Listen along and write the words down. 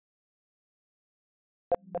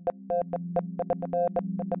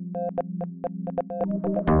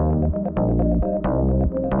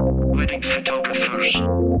Wedding photographers.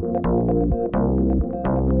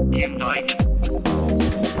 Unite.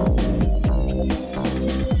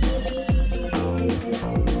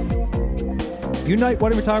 Unite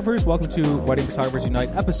Wedding Photographers. Welcome to Wedding Photographers Unite,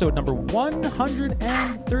 episode number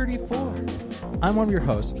 134. I'm one of your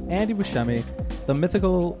hosts, Andy Buscemi, the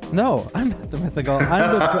mythical... No, I'm not the mythical.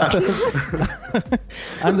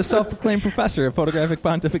 I'm the self-proclaimed professor of photographic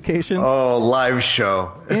pontification. Oh, live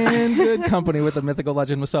show. In good company with the mythical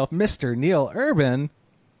legend himself, Mr. Neil Urban.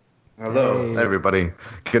 Hello, everybody.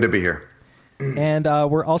 Good to be here. And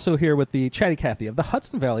we're also here with the chatty Cathy of the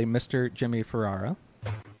Hudson Valley, Mr. Jimmy Ferrara.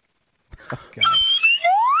 Oh, God.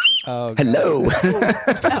 Oh, God. Hello.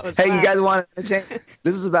 Hey, you guys want to entertain?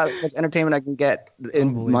 This is about as much entertainment I can get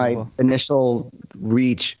in my initial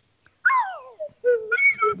reach.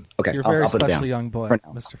 Okay, You're a very I'll put it special down young boy, for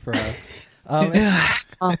now. Mr. Ferrara.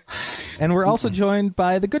 And we're also joined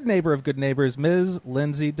by the good neighbor of good neighbors, Ms.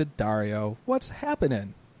 Lindsay Daddario. What's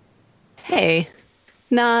happening? Hey,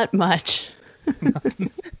 not much.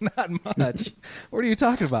 Not much. What are you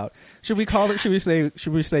talking about? Should we call it? Should we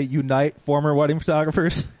say unite former wedding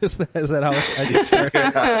photographers? Is that how I can start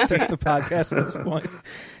the podcast at this point?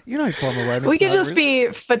 Unite former wedding. We could photographers. just be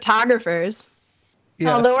photographers.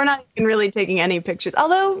 Yeah. Although we're not even really taking any pictures.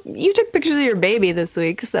 Although you took pictures of your baby this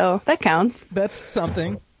week, so that counts. That's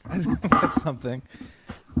something. That's something.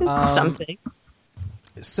 Something.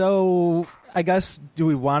 So I guess, do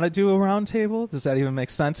we want to do a round table? Does that even make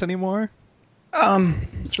sense anymore? I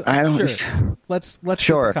don't. Sure. Let's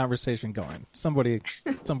Sure. get the conversation going. Somebody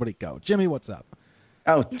go. Jimmy, what's up?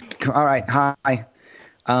 Oh, all right. Hi.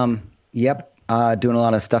 Yep. Doing a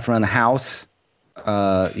lot of stuff around the house.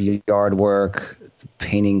 Yard work,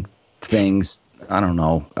 painting things. I don't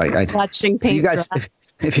know. Watching If you paint guys, dry.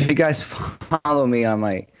 if you guys follow me on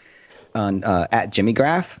at Jimmy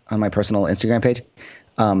Graph on my personal Instagram page,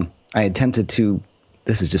 I attempted to.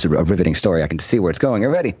 This is just a riveting story. I can see where it's going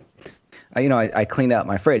already. I cleaned out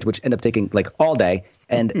my fridge, which ended up taking like all day,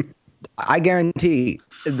 and I guarantee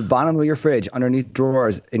at the bottom of your fridge, underneath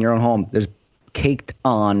drawers in your own home, there's caked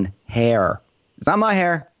on hair. It's not my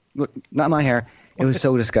hair. Not my hair. It was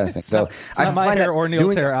so disgusting. So It's not my hair or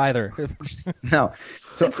Neil's hair either. No.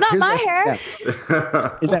 So It's not here's my the- hair.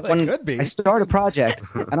 yeah. Is that Well, it when could be. I start a project?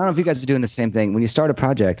 I don't know if you guys are doing the same thing. When you start a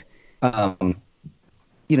project,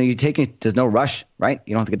 you take it. There's no rush, right?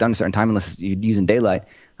 You don't have to get done at a certain time unless you're using daylight.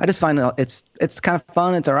 I just find it's kind of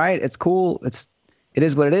fun. It's all right. It's cool. It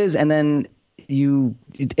is what it is. And then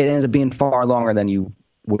it ends up being far longer than you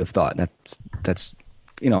would have thought. That's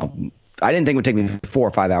I didn't think it would take me 4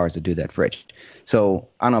 or 5 hours to do that fridge. So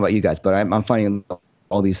I don't know about you guys, but I'm finding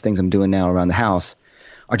all these things I'm doing now around the house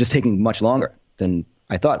are just taking much longer than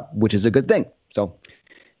I thought, which is a good thing. So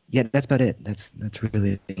yeah, that's about it. That's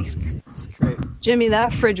really It's great. Jimmy,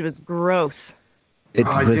 that fridge was gross. it.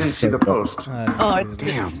 I was didn't see so the post. Oh, it's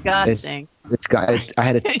disgusting. I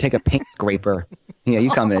had to take a paint scraper. Yeah,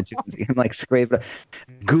 you come in and like scrape it.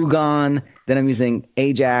 Goo Gone. Then I'm using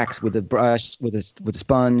Ajax with a brush, with a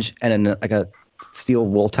sponge, and then like a steel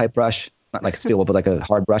wool type brush. Not like steel wool, but like a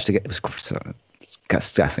hard brush to get. It was so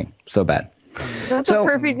disgusting. So bad. That's So- a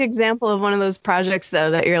perfect example of one of those projects,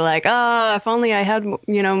 though, that you're like, oh, if only I had,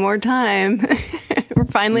 more time. We're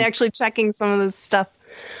finally actually checking some of this stuff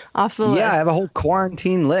off the list. Yeah, I have a whole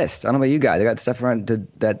quarantine list. I don't know about you guys. I got stuff around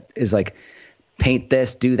that is like paint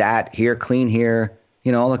this, do that, here, clean here,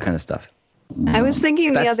 all that kind of stuff. I was thinking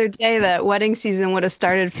the That's- other day that wedding season would have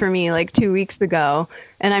started for me like 2 weeks ago.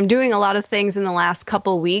 And I'm doing a lot of things in the last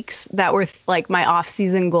couple weeks that were like my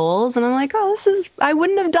off-season goals. And I'm like, I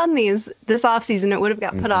wouldn't have done these this off-season. It would have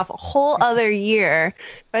got put off a whole other year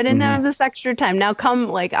if I didn't have this extra time. Now come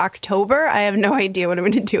like October, I have no idea what I'm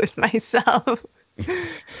going to do with myself.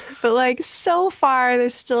 But like so far,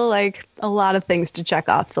 there's still like a lot of things to check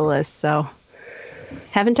off the list. So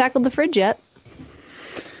haven't tackled the fridge yet.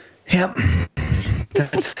 Yep.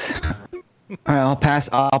 That's all right. I'll pass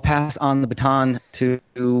on the baton to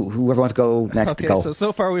whoever wants to go next. Okay, to go.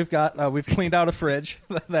 so far we've cleaned out a fridge.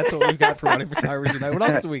 That's what we've got for Wedding Photographers Unite. What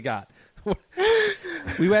else do we got?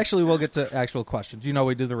 We actually will get to actual questions.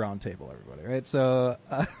 We do the round table, everybody, right? So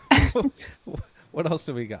what else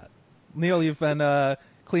do we got? Neil, you've been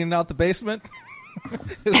cleaning out the basement.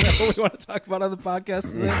 Is that what we want to talk about on the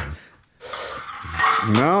podcast today?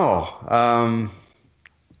 No.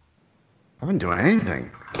 I haven't doing anything.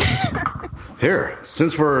 Here,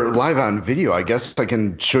 since we're live on video, I guess I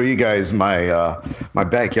can show you guys my my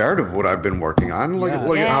backyard of what I've been working on. Look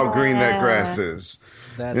at how green that grass is.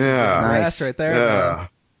 That's Yeah. grass right there. Yeah.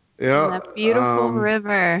 Yeah. That beautiful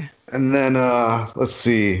river. And then let's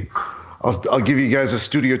see. I'll give you guys a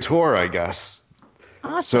studio tour, I guess.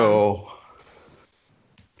 Awesome.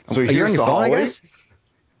 So Are you here's on your the phone, I hallway. guess?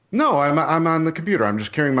 No, I'm on the computer. I'm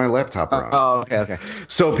just carrying my laptop around. Oh, okay.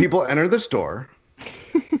 So people enter the store.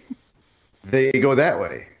 They go that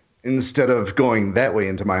way instead of going that way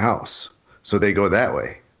into my house. So they go that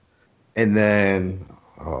way. And then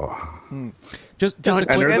Just a quick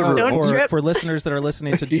trip, note don't trip. for listeners that are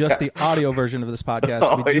listening to just the audio version of this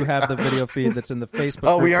podcast. We do have the video feed that's in the Facebook.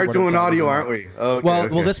 Oh, we group are for doing Whatever audio, Time aren't we? Okay, well,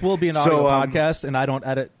 okay. this will be an audio podcast, and I don't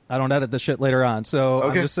edit the shit later on. So I'm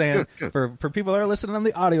Okay, just saying, good. for people that are listening on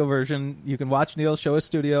the audio version, you can watch Neil show his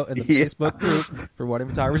studio in the Yeah. Facebook group for Whatever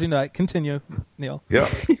Photographers Unite. Continue, Neil. Yeah.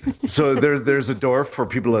 So there's a door for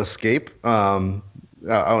people to escape out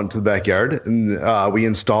into the backyard, and we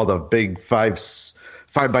installed a big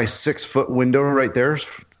 5 by 6 foot window right there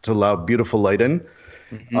to allow beautiful light in.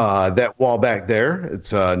 That wall back there,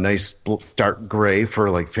 it's a nice dark gray for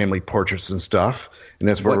like family portraits and stuff, and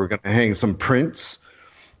that's where we're going to hang some prints.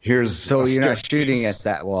 Here's So a you're not staircase. shooting at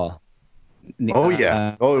that wall. Oh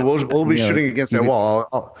yeah. We'll be you know, shooting against that you- wall.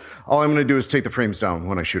 All I'm going to do is take the frames down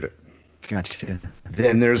when I shoot it. Gotcha.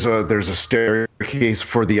 Then there's a staircase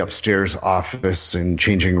for the upstairs office and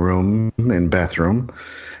changing room and bathroom,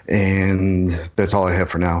 and that's all I have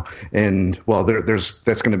for now. And well,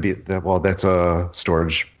 that's going to be that. Well, that's a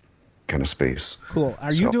storage kind of space. Cool.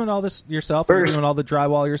 Are So- you doing all this yourself? Are you First- doing all the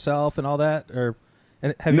drywall yourself and all that, or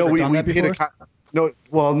have you No, ever we done that paid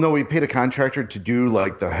before? we paid a contractor to do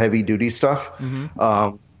like the heavy duty stuff.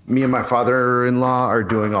 Mm-hmm. Me and my father-in-law are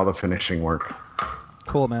doing all the finishing work.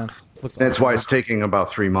 Cool, man. Looks That's awesome. why it's taking about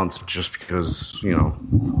 3 months, just because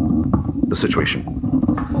the situation.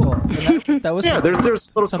 Cool. And that was Yeah, there's a little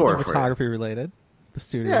something tour for you. photography related. The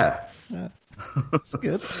studio. Yeah. It's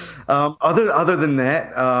good. Other than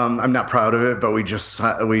that, I'm not proud of it, but we just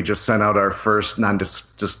sent out our first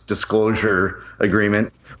non-disclosure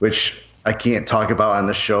agreement, which I can't talk about on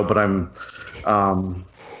the show, but I'm,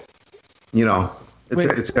 Wait.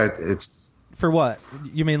 it's For what?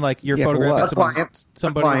 You mean like you're Yeah, for photographing what?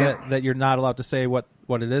 somebody A client. that you're not allowed to say what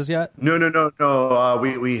it is yet? no.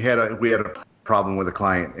 We had a problem with a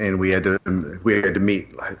client, and we had to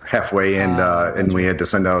meet halfway, and we had to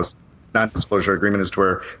send out a non-disclosure agreement as to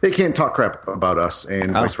where they can't talk crap about us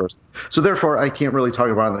and vice versa. So therefore, I can't really talk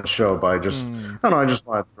about it on the show, but I just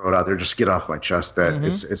want to throw it out there, just get off my chest that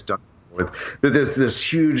it's done with this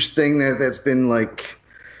huge thing that's been like,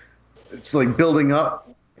 it's like building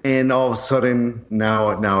up, and all of a sudden now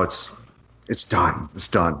it's done. It's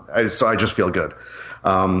done. So I just feel good.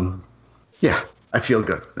 Yeah, I feel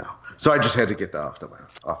good now. So I just had to get that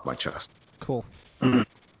off my chest. Cool. Mm-hmm.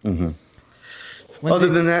 Lindsay, Other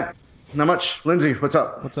than that, not much. Lindsay, what's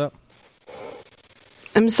up? what's up?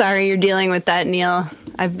 I'm sorry you're dealing with that, Neil.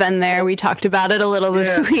 I've been there. We talked about it a little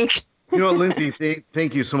this Yeah. week. You know what, Lindsay,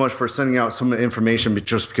 thank you so much for sending out some information, but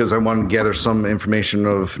just because I wanted to gather some information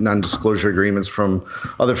of non-disclosure agreements from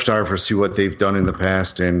other photographers, see what they've done in the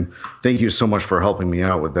past. And thank you so much for helping me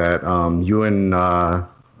out with that. You and I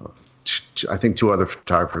think 2 other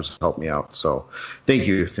photographers helped me out. So thank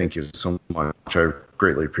you so much. I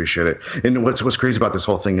greatly appreciate it. And what's crazy about this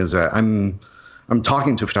whole thing is that I'm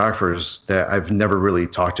talking to photographers that I've never really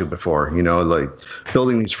talked to before, like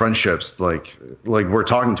building these friendships, like we're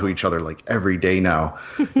talking to each other like every day now.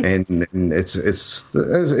 and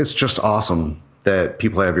it's just awesome that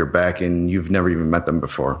people have your back and you've never even met them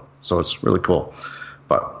before. So it's really cool.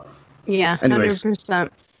 But Yeah, Anyways. 100%.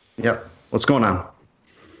 yep. What's going on?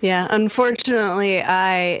 Yeah, unfortunately,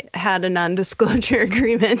 I had a non-disclosure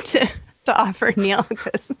agreement to offer Neil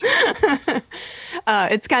this.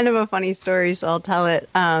 It's kind of a funny story, so I'll tell it.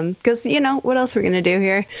 Because, what else are we going to do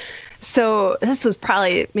here? So this was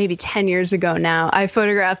probably maybe 10 years ago now. I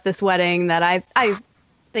photographed this wedding that I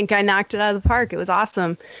think I knocked it out of the park. It was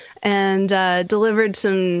awesome. And delivered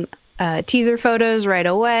some teaser photos right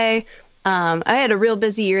away. I had a real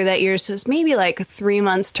busy year that year, so it was maybe like a 3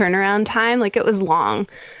 months turnaround time. Like, it was long.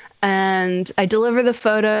 And I deliver the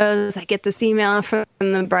photos. I get this email from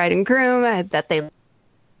the bride and groom that they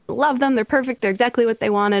love them. They're perfect. They're exactly what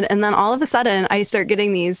they wanted. And then all of a sudden, I start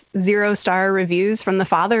getting these 0-star reviews from the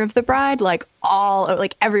father of the bride, like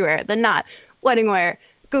everywhere. The Knot, Wedding Wear,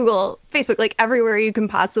 Google, Facebook, like everywhere you can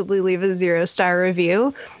possibly leave a 0-star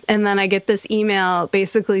review. And then I get this email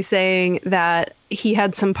basically saying that he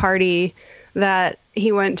had some party that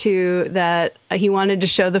he went to that he wanted to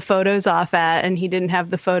show the photos off at, and he didn't have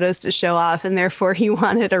the photos to show off, and therefore he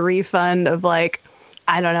wanted a refund of like,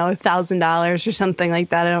 I don't know, $1,000 or something like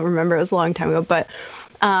that. I don't remember. It was a long time ago. But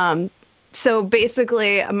so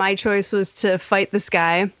basically my choice was to fight this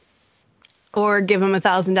guy or give them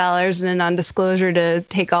 $1,000 in a non-disclosure to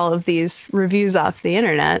take all of these reviews off the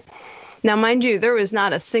internet. Now, mind you, there was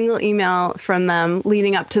not a single email from them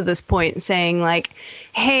leading up to this point saying like,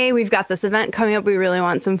 hey, we've got this event coming up. We really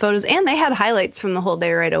want some photos. And they had highlights from the whole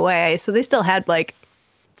day right away. So they still had like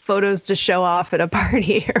photos to show off at a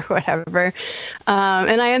party or whatever.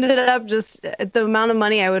 And I ended up just the amount of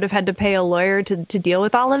money I would have had to pay a lawyer to deal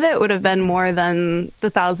with all of it would have been more than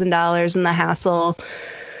the $1,000 and the hassle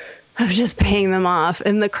of just paying them off.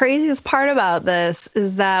 And the craziest part about this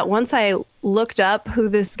is that once I looked up who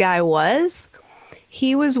this guy was,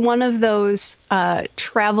 he was one of those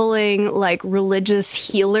traveling like religious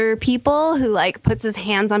healer people who like puts his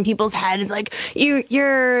hands on people's heads like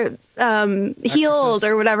you're healed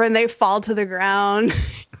or whatever, and they fall to the ground.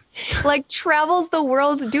 Like travels the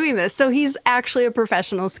world doing this. So he's actually a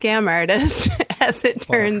professional scam artist, as it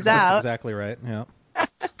turns out. That's exactly right. Yeah.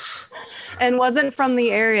 And wasn't from the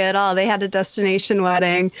area at all. They had a destination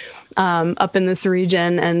wedding up in this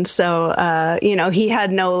region. And so, he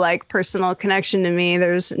had no like personal connection to me.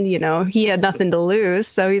 He had nothing to lose.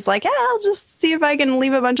 So he's like, yeah, I'll just see if I can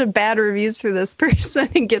leave a bunch of bad reviews for this person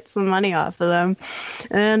and get some money off of them.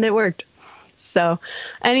 And it worked. So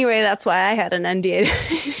anyway, that's why I had an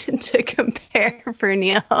NDA to compare for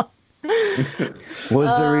Neil.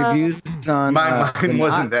 Was the reviews on Mine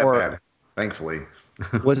wasn't that or, bad, thankfully.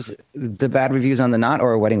 Was the bad reviews on the Knot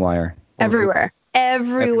or Wedding Wire? Everywhere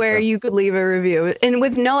you could leave a review, and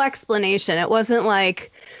with no explanation. It wasn't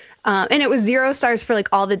like, and it was 0 stars for like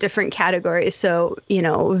all the different categories. So,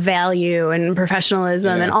 value and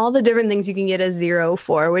professionalism and all the different things you can get a 0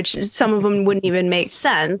 for, which some of them wouldn't even make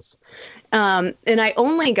sense. And I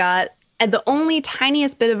only got, and the only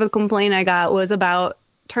tiniest bit of a complaint I got was about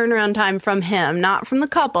turnaround time from him, not from the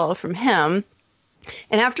couple, from him.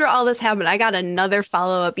 And after all this happened, I got another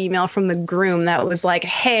follow-up email from the groom that was like,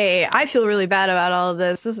 hey, I feel really bad about all of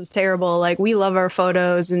this. This is terrible. Like, we love our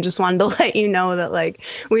photos and just wanted to let you know that, like,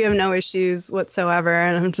 we have no issues whatsoever.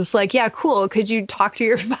 And I'm just like, yeah, cool. Could you talk to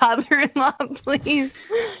your father-in-law, please?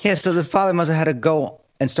 Yeah, so the father must have had to go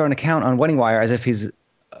and start an account on Wedding Wire as if he's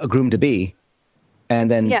a groom-to-be.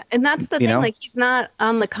 And then, yeah, and that's the thing. Like, he's not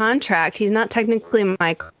on the contract. He's not technically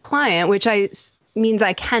my client, which means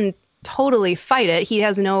I can totally fight it. He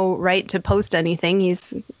has no right to post anything.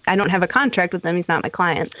 I don't have a contract with him. He's not my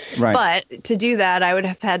client. Right. But to do that, I would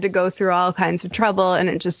have had to go through all kinds of trouble, and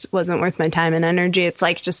it just wasn't worth my time and energy. It's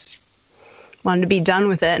like just wanted to be done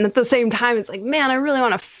with it. And at the same time, it's like, man, I really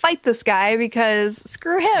want to fight this guy because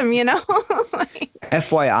screw him, like,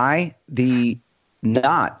 FYI, the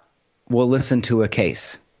Knot will listen to a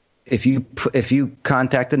case. If you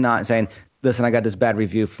contact the Knot saying, listen, I got this bad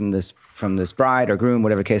review from this bride or groom,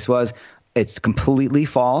 whatever the case was, it's completely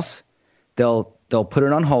false. They'll put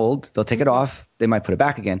it on hold. They'll take it off. They might put it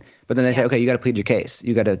back again. But then they say, okay, you got to plead your case.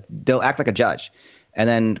 They'll act like a judge. And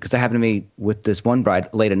then, because that happened to me with this one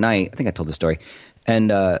bride late at night, I think I told the story,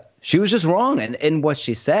 and she was just wrong in what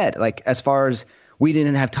she said. Like, as far as we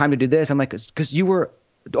didn't have time to do this, I'm like, because you were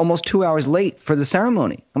almost 2 hours late for the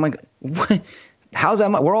ceremony. I'm like, what? How's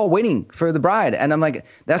that? We're all waiting for the bride. And I'm like,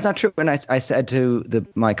 that's not true. And I said to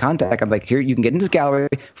my contact, I'm like, here, you can get into this gallery.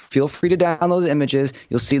 Feel free to download the images.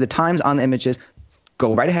 You'll see the times on the images.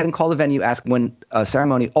 Go right ahead and call the venue. Ask when a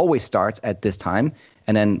ceremony always starts at this time.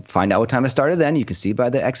 And then find out what time it started then. You can see by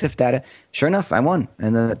the EXIF data. Sure enough, I won.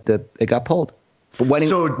 And it got pulled. But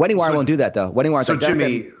Wedding Wire won't do that, though. Wedding Wire. So, like,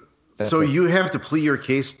 Jimmy, you have to plead your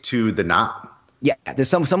case to the Knot? Yeah. There's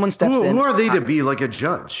someone steps in. Who are they to be like a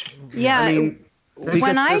judge? Yeah. I mean,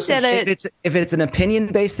 when I did it, if it's an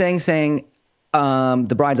opinion-based thing saying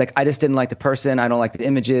the bride's like, I just didn't like the person, I don't like the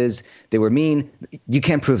images, they were mean, you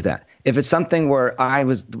can't prove that. If it's something where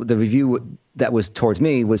the review that was towards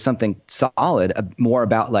me was something solid, more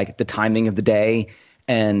about like the timing of the day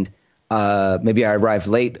and maybe I arrived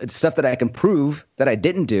late, stuff that I can prove that I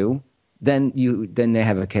didn't do, then they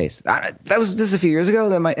have a case. This is a few years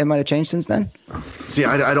ago. It might have changed since then. See,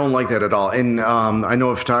 I don't like that at all. And I know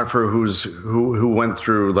a photographer who went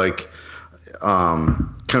through like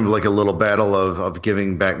kind of like a little battle of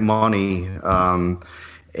giving back money,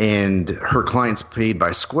 and her client's paid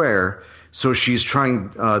by Square. So she's trying.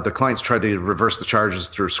 The client's tried to reverse the charges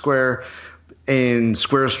through Square, and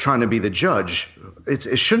Square's trying to be the judge.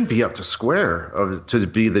 It shouldn't be up to Square to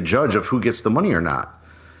be the judge of who gets the money or not.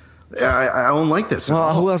 I don't like this.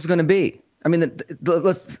 Well, who else is going to be? I mean, if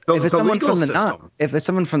it's someone from the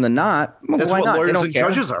Knot, that's why what not? lawyers and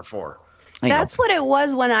judges are for. That's what it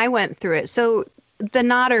was when I went through it. So the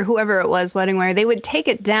Knot or whoever it was, Wedding Wire, they would take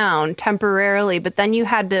it down temporarily, but then you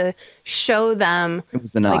had to show them it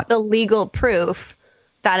was the Knot. Like the legal proof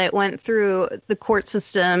that it went through the court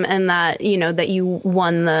system and that, you know, that you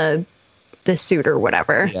won the suit or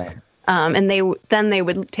whatever. Yeah. And they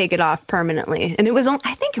would take it off permanently. And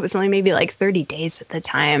I think it was only maybe like 30 days at the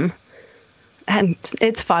time. And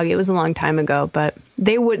it's foggy. It was a long time ago, but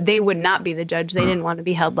they would not be the judge. They didn't want to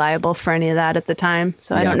be held liable for any of that at the time.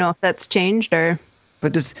 So I don't know if that's changed or.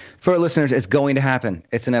 But just for our listeners, it's going to happen.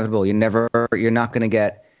 It's inevitable. You're not going to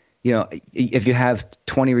get, you know, if you have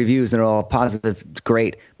 20 reviews and they're all positive, it's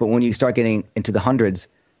great. But when you start getting into the hundreds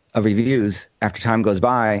of reviews after time goes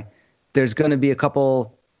by, there's going to be a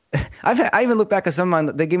couple. I even look back at some of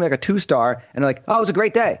mine. They give me like a 2-star and they're like, oh, it was a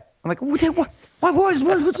great day. I'm like, what's a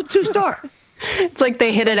 2-star? It's like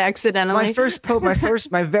they hit it accidentally. My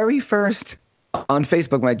very first on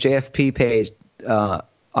Facebook, my JFP page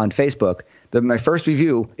on Facebook, my first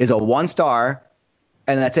review is a 1-star,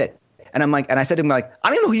 and that's it. And I'm like, and I said to him, like, I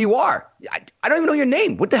don't even know who you are. I don't even know your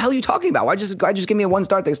name. What the hell are you talking about? Why just give me a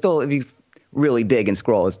 1-star thing? Still, if you really dig and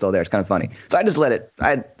scroll, it's still there. It's kind of funny. So I just let it.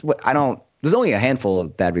 I don't. There's only a handful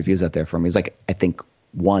of bad reviews out there for me. It's like I think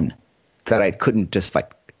one that I couldn't just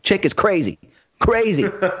like. Chick is crazy.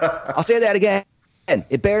 I'll say that again.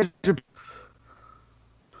 It bears.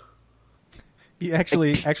 You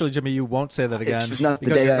actually, Jimmy, you won't say that again. It's not the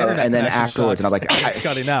because day your of, internet and then connection afterwards, and I'm sucks. like, It's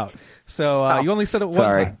cutting out. So you only said it one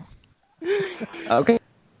sorry. time. Okay.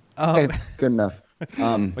 Okay. Good enough.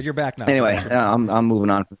 But you're back now. Anyway, I'm moving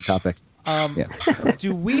on from the topic. Yeah.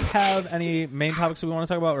 Do we have any main topics that we want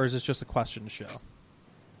to talk about, or is this just a question show?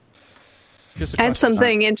 I had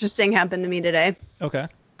something interesting happen to me today. Okay,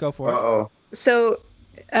 go for it. Uh-oh. So,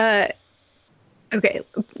 okay,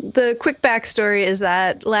 the quick backstory is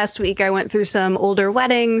that last week I went through some older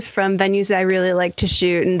weddings from venues that I really like to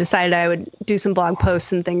shoot and decided I would do some blog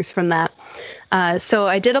posts and things from that. So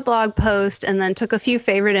I did a blog post and then took a few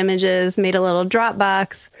favorite images, made a little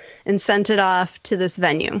Dropbox, and sent it off to this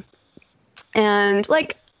venue. And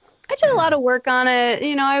like, I did a lot of work on it.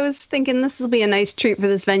 You know, I was thinking this will be a nice treat for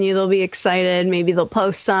this venue. They'll be excited. Maybe they'll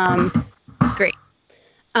post some. Great.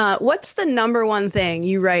 What's the number one thing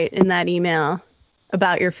you write in that email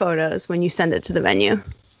about your photos when you send it to the venue?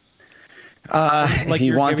 Like if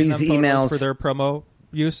you want these emails for their promo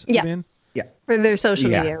use, yeah, you mean? Yeah, for their social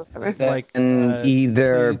media or whatever. Like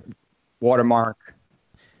either please, watermark.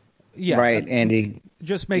 Yeah, right, Andy.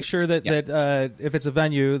 Just make sure that if it's a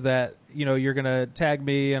venue that you know you're gonna tag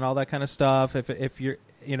me and all that kind of stuff. If you're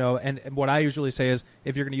and what I usually say is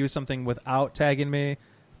if you're gonna use something without tagging me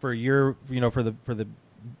for your for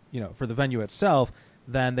the venue itself,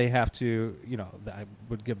 then they have to I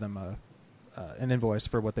would give them an invoice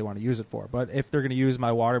for what they want to use it for. But if they're going to use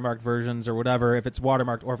my watermarked versions or whatever, if it's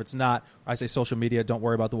watermarked or if it's not, I say social media, don't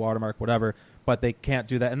worry about the watermark, whatever. But they can't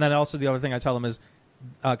do that. And then also the other thing I tell them is,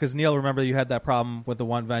 because Neil, remember you had that problem with the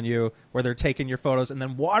one venue where they're taking your photos and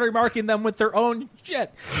then watermarking them with their own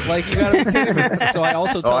shit. Like, you got to be kidding me. So I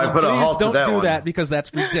also tell them, please don't do that because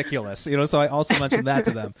that's ridiculous. So I also mentioned that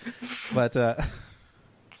to them. But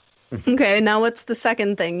okay, now what's the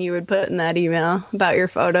second thing you would put in that email about your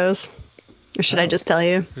photos? Or should I just tell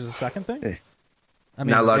you? There's a second thing? I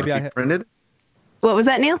mean, not allowed to be printed? What was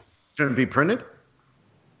that, Neil? Shouldn't be printed?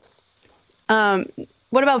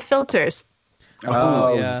 What about filters?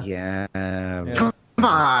 Oh, yeah. Come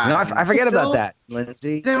on. No, I forget about that,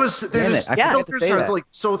 Lindsay. Filters are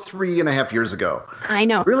like 3.5 years ago. I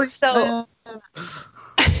know. Really? So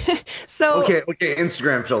okay,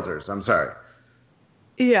 Instagram filters. I'm sorry.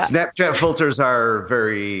 Yeah. Snapchat filters are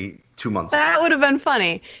very 2 months. That would have been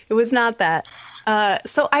funny. It was not that.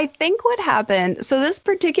 So I think what happened, so this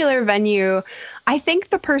particular venue, I think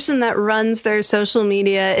the person that runs their social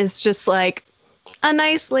media is just like a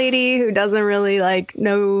nice lady who doesn't really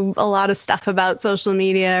know a lot of stuff about social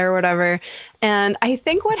media or whatever. And I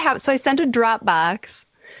think what happened, so I sent a Dropbox,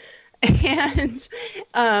 and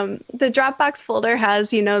the Dropbox folder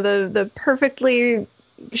has, the perfectly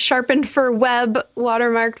sharpened for web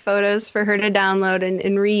watermarked photos for her to download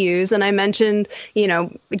and reuse. And I mentioned,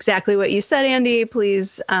 exactly what you said, Andy,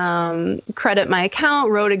 please credit my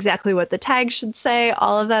account, wrote exactly what the tag should say,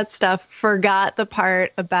 all of that stuff. Forgot the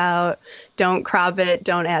part about don't crop it,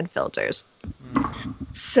 don't add filters.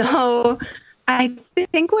 So I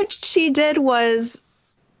think what she did was,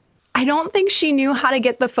 I don't think she knew how to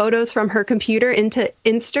get the photos from her computer into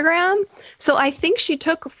Instagram. So I think she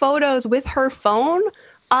took photos with her phone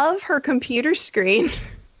of her computer screen.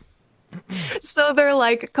 So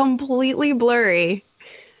they're completely blurry.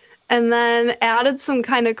 And then added some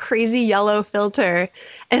kind of crazy yellow filter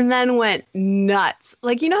and then went nuts.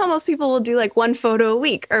 How most people will do one photo a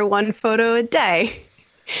week or one photo a day.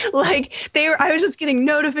 I was just getting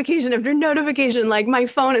notification after notification. Like my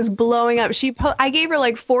phone is blowing up. I gave her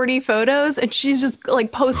like 40 photos and she's just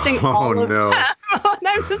like posting all of them. And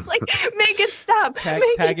I'm just like, make it stop.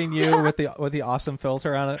 Tagging you with the awesome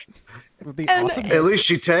filter on it. At least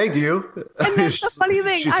she tagged you. And that's the funny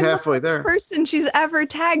thing. She's I'm halfway the first there. person she's ever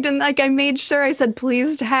tagged, and like I made sure I said,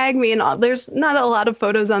 please tag me. And there's not a lot of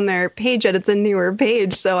photos on their page yet. It's a newer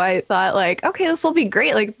page, so I thought like, okay, this will be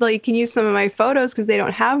great. Like you can use some of my photos because they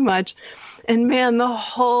don't have much. And man, the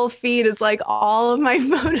whole feed is like all of my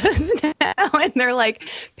photos now, and they're like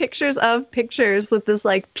pictures of pictures with this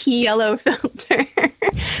like pea yellow filter.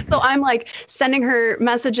 So I'm like sending her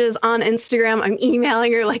messages on Instagram. I'm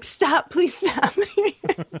emailing her like, stop, please stop.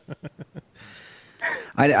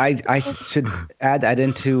 I should add that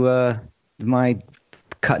into my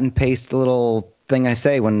cut and paste little thing I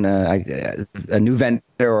say when a new vendor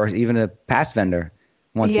or even a past vendor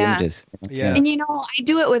wants the images. Yeah. And I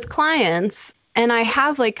do it with clients, and I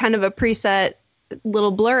have like kind of a preset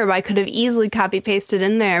little blurb. I could have easily copy pasted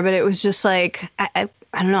in there, but it was just like, I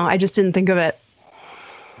don't know. I just didn't think of it.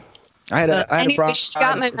 Anyway, she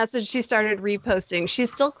got my message. She started reposting.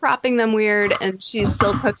 She's still cropping them weird, and she's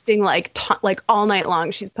still posting like all night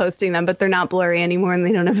long. She's posting them, but they're not blurry anymore, and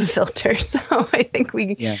they don't have a filter. So I think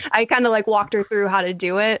I kind of like walked her through how to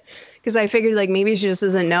do it, because I figured like maybe she just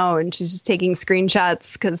doesn't know, and she's just taking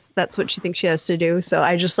screenshots because that's what she thinks she has to do. So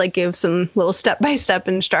I just like gave some little step-by-step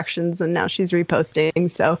instructions, and now she's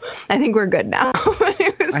reposting. So I think we're good now.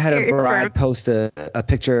 I had a bride post a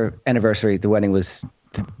picture anniversary. The wedding was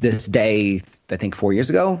this day, I think 4 years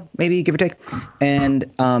ago, maybe, give or take. And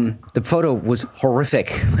the photo was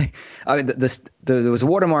horrific. I mean, there was a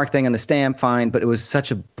watermark thing on the stamp, fine, but it was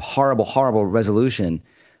such a horrible, horrible resolution.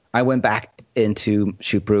 I went back into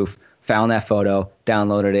Shootproof, found that photo,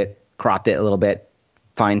 downloaded it, cropped it a little bit,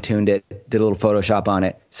 fine-tuned it, did a little Photoshop on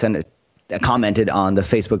it, commented on the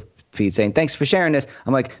Facebook feed saying, thanks for sharing this.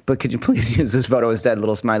 I'm like, but could you please use this photo instead? A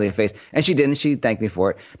little smiley face. And she didn't. She thanked me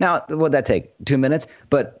for it. Now, what'd that take? 2 minutes?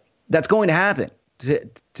 But that's going to happen. To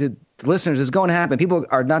the listeners, it's going to happen. People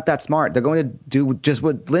are not that smart. They're going to do just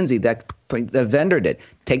what Lindsay, the vendor, did.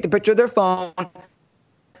 Take the picture of their phone.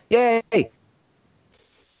 Yay.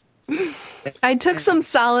 I took some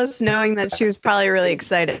solace knowing that she was probably really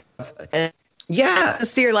excited. Yeah. To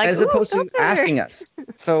see her like, as opposed to asking us.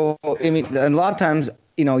 So, I mean, and a lot of times,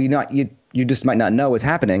 you just might not know what's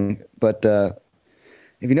happening, but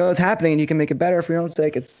if you know what's happening and you can make it better for your own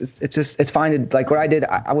sake, it's fine. Like what I did,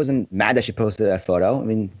 I wasn't mad that she posted that photo. I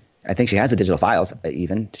mean, I think she has the digital files,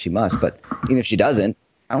 even she must, but even if she doesn't,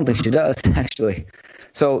 I don't think she does actually.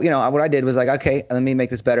 So what I did was like, okay, let me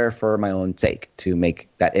make this better for my own sake to make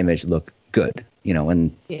that image look good.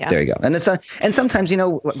 And there you go. And it's and sometimes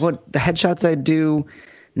what the headshots I do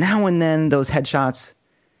now and then, those headshots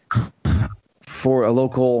for a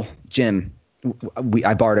local gym,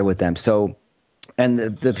 I barter with them. So, and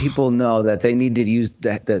the people know that they need to use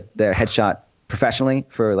their headshot professionally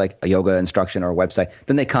for like a yoga instruction or a website.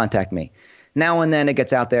 Then they contact me. Now and then it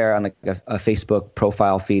gets out there on like a Facebook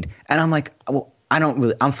profile feed, and I'm like, well,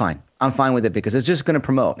 I'm fine. I'm fine with it because it's just going to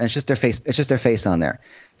promote, and it's just their face. It's just their face on there.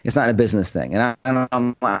 It's not a business thing, and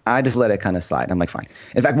I just let it kind of slide. I'm like, fine.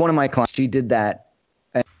 In fact, one of my clients, she did that,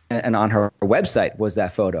 and on her website was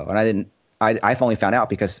that photo, and I've only found out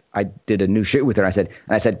because I did a new shoot with her. I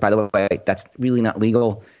said, by the way, that's really not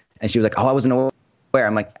legal. And she was like, oh, I wasn't aware.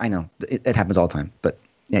 I'm like, I know, it happens all the time. But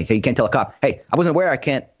yeah, you can't tell a cop, hey, I wasn't aware I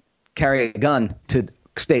can't carry a gun to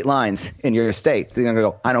state lines in your state. They're going to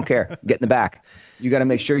go, I don't care. Get in the back. You got to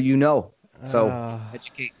make sure you know. So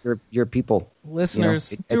educate your people.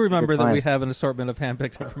 Listeners, do remember that we have an assortment of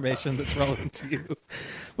handpicked information that's relevant to you.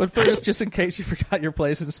 But first, just in case you forgot your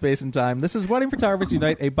place in space and time, this is Wedding Photographers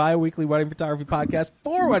Unite, a bi-weekly wedding photography podcast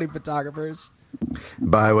for wedding photographers.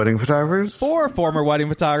 By wedding photographers? For former wedding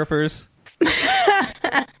photographers.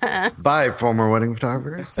 By former wedding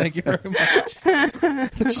photographers. Thank you very much.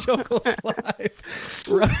 The show goes live.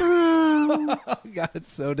 God,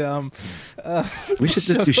 it's so dumb. We should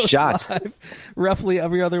just do shots. Roughly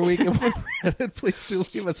every other week. If we're at it, please do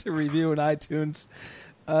leave us a review on iTunes.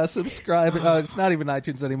 Subscribe. It's not even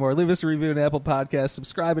iTunes anymore. Leave us a review on Apple Podcasts.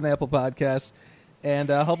 Subscribe on Apple Podcasts. And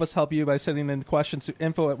help us help you by sending in questions to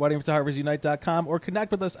info@weddingphotographersunite.com or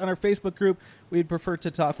connect with us on our Facebook group. We'd prefer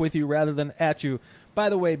to talk with you rather than at you. By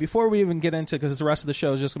the way, before we even get into, because the rest of the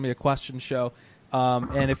show is just going to be a question show,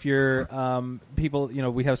 and if you're people,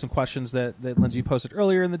 we have some questions that Lindsay posted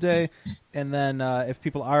earlier in the day. And then if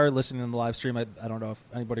people are listening in the live stream, I don't know if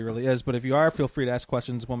anybody really is, but if you are, feel free to ask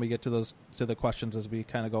questions when we get to the questions as we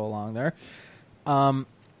kind of go along there.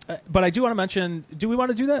 But I do want to mention. Do we want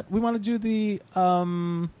to do that? We want to do the.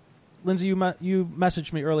 Lindsay, you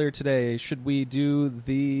messaged me earlier today. Should we do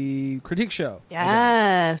the critique show?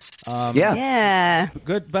 Yes. Yeah.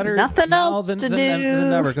 Good. Better Nothing now else than to than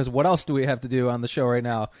ever. do. Because what else do we have to do on the show right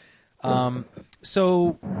now?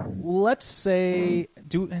 So let's say,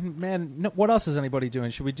 what else is anybody doing?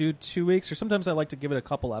 Should we do 2 weeks? Or sometimes I like to give it a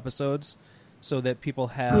couple episodes so that people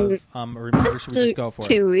have a reminder. Should we just go for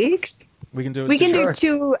 2 weeks. We can do it. We can Sure. do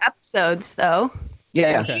 2 episodes though.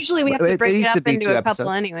 Yeah. Okay. Usually we have to break used it to up be into 2 a couple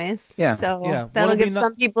episodes. anyways. Yeah. So Yeah. that'll What'll be give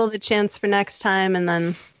some people the chance for next time, and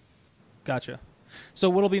then Gotcha. So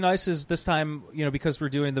what'll be nice is this time, because we're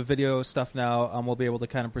doing the video stuff now, we'll be able to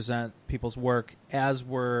kind of present people's work as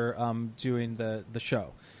we're doing the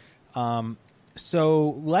show. So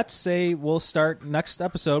let's say we'll start next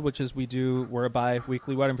episode, which is we're a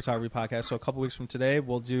bi-weekly wedding photography podcast. So a couple weeks from today,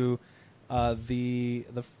 we'll do the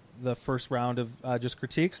first round of just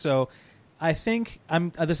critiques. So I think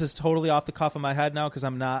this is totally off the cuff of my head now because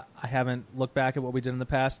I haven't looked back at what we did in the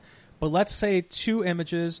past. But let's say 2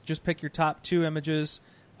 images. Just pick your top 2 images,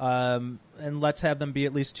 and let's have them be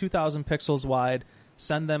at least 2,000 pixels wide.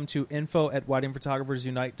 Send them to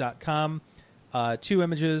info@weddingphotographersunite.com. 2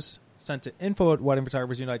 images sent to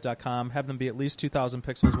info@weddingphotographersunite.com. Have them be at least 2,000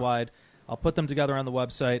 pixels wide. I'll put them together on the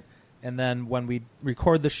website. And then when we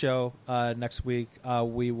record the show next week,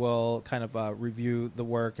 we will kind of review the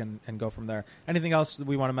work and go from there. Anything else that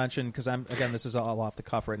we want to mention? Because this is all off the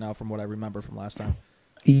cuff right now from what I remember from last time.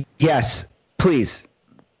 Yes, please,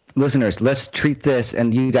 listeners, let's treat this,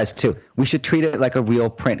 and you guys too. We should treat it like a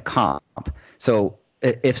real print comp. So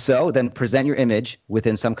if so, then present your image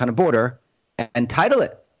within some kind of border and title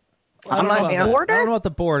it. I don't know about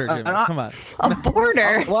the border, Jimmy. Come on. a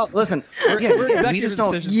border. Well, listen, We're we executive just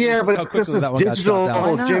don't. decisions. Yeah, Just how but quickly this is that one got shot digital,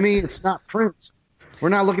 down. not? Jimmy. It's not prints. We're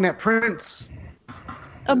not looking at prints.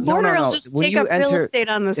 A border no. will just When take you up real enter- estate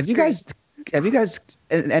on the Have screen. you guys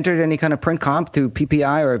entered any kind of print comp through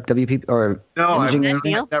PPI or WP or No, imaging? I've-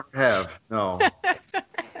 anything? Neil? Never have. No.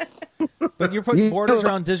 But you're putting borders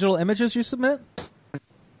around digital images you submit?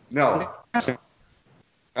 No. I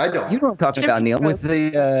don't. You know what I'm talking about, Neil, with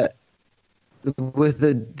the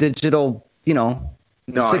digital, No,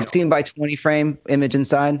 16 by 20 frame image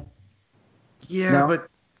inside. Yeah, No? but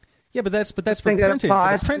Yeah, but that's for think that printing, for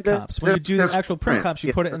applies the print to comps. When you do the that's actual print print. comps, you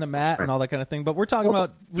Yeah, put it in the that's mat print. and all that kind of thing. But we're talking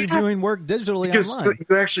about reviewing work digitally because online.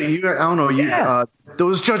 you actually, I don't know, Yeah.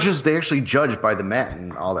 those judges, they actually judge by the mat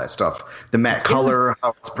and all that stuff. The mat color,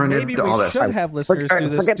 how it's printed, Maybe all we that should stuff. have listeners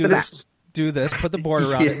Forget the mat. do this, put the border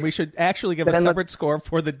around it, and we should actually give a But then separate score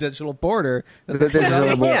for the digital border. That The they put on digital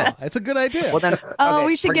the border. wall. It's a good idea. Well, then, Oh, okay,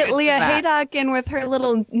 we should get forget Leah the mat. Haydock in with her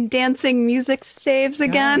little dancing music staves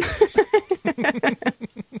again.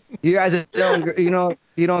 You guys don't, you don't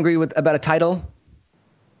agree with about a title?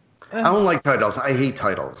 I don't like titles. I hate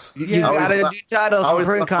titles. Yeah. I You always gotta left- do titles I for always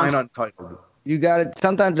print left mine comps. untitled. You got it.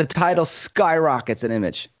 Sometimes the title skyrockets an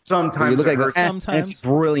image. Sometimes You look it at it, hurts. and Sometimes. it's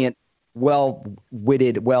brilliant,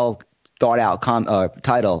 well-witted, well-thought-out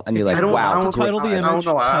title, and you're like, I don't, wow. I don't, Title the I don't image,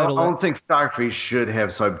 know. I title don't it. think photography should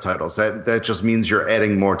have subtitles. That just means you're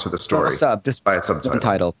adding more to the story. Just by a subtitle.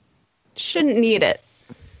 title. Shouldn't need it.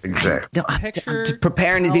 Exactly. No, Picture I'm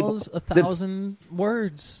preparing the people. tells 1,000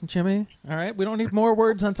 words, Jimmy. All right, we don't need more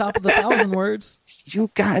words on top of the 1,000 words. You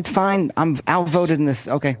guys, fine. I'm outvoted in this.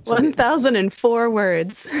 Okay. 1,004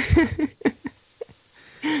 words.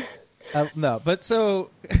 No, but so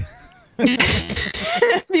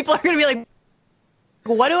People are going to be like,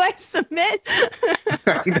 what do I submit?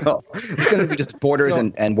 I know. It's going to be just borders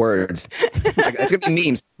So- and words. It's going to be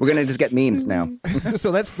memes. We're going to just get memes now.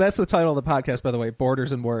 so that's the title of the podcast, by the way,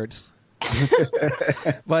 Borders and Words.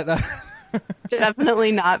 But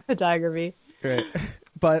Definitely not photography. great.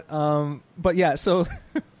 But yeah, so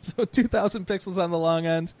 2,000 pixels on the long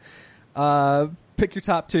end. Pick your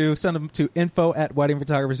top 2, send them to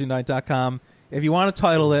info@weddingphotographersunite.com. If you want to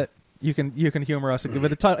title it, you can humor us and give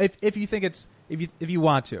it a title if you think it's if you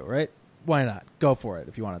want to, right? Why not? Go for it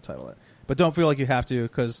if you want to title it. But don't feel like you have to,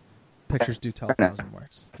 because pictures do tell 1,000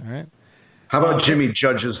 words. All right. How about Jimmy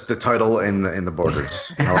judges the title and the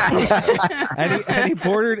borders? Any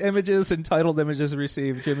bordered images and titled images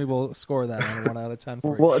received, Jimmy will score that on a 1 out of 10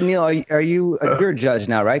 for you. Well, Neil, are you you're a judge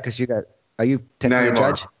now, right? Because are you technically a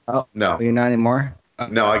anymore. judge? Oh, No. You're not anymore?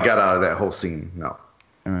 No, I got out of that whole scene. No.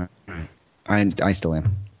 I still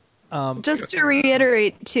am. Just to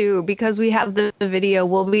reiterate, too, because we have the video,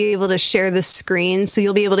 we'll be able to share the screen, so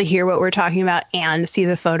you'll be able to hear what we're talking about and see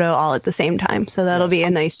the photo all at the same time. So that'll be a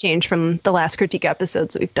nice change from the last critique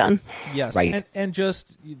episodes we've done. Yes, Right. and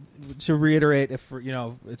just to reiterate, if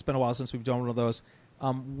it's been a while since we've done one of those,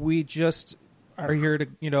 we just are here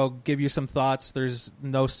to, give you some thoughts. There's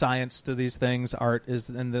no science to these things. Art is,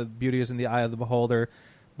 and the beauty is in the eye of the beholder.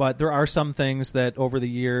 But there are some things that over the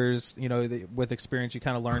years, with experience, you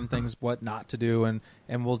kind of learn things, what not to do. And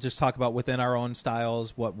we'll just talk about within our own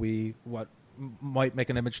styles, what might make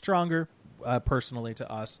an image stronger personally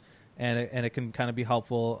to us. And it can kind of be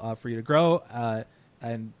helpful for you to grow.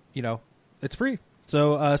 And it's free.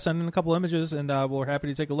 So send in a couple images, and we're happy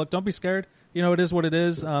to take a look. Don't be scared. It is what it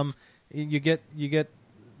is. You get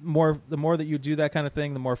more. The more that you do that kind of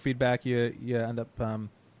thing, the more feedback you end up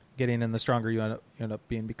getting, and the stronger you end up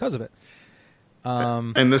being because of it.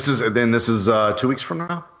 And this is 2 weeks from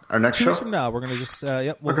now. Our next 2 show. weeks from now, we're gonna just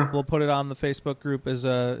we'll put it on the Facebook group as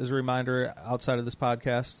a reminder outside of this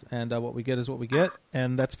podcast, and what we get is what we get,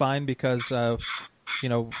 and that's fine because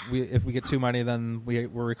if we get too many, then we're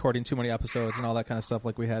recording too many episodes and all that kind of stuff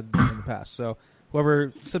like we had in the past. So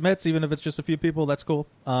whoever submits, even if it's just a few people, that's cool.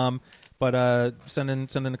 But send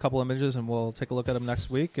in a couple images, and we'll take a look at them next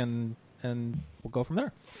week, and we'll go from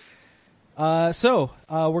there. So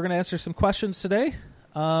we're gonna answer some questions today.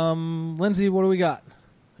 Lindsay, what do we got?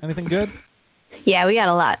 Anything good? Yeah, we got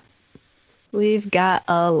a lot. We've got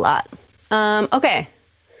a lot. Okay.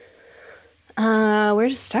 Where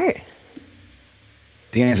to start?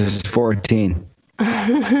 The answer is 14. Okay,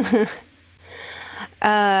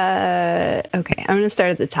 I'm going to start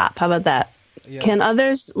at the top. How about that? Yeah. Can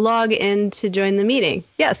others log in to join the meeting?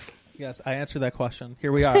 Yes. Yes, I answered that question.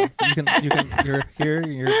 Here we are. You're here.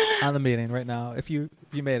 You're on the meeting right now. If you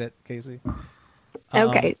made it, Casey.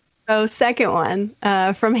 Okay. So second one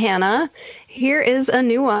from Hannah. Here is a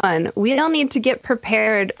new one. We all need to get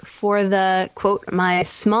prepared for the, quote, my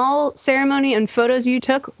small ceremony and photos you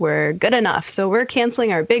took were good enough. So we're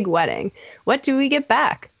canceling our big wedding. What do we get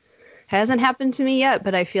back? Hasn't happened to me yet,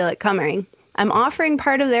 but I feel it coming. I'm offering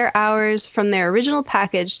part of their hours from their original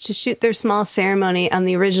package to shoot their small ceremony on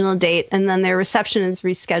the original date, and then their reception is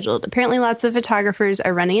rescheduled. Apparently lots of photographers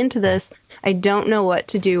are running into this. I don't know what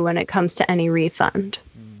to do when it comes to any refund.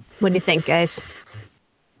 What do you think, guys?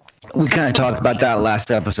 We kind of talked about that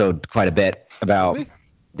last episode quite a bit about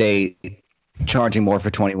they charging more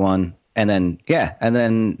for 21, and then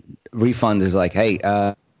refund is like, hey,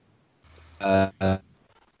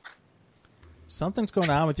 something's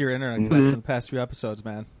going on with your internet connection the past few episodes,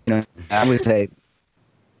 man. I would say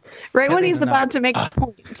right when he's about to make a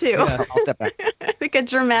point, too. Yeah. I'll step back. Like a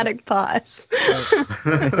dramatic pause.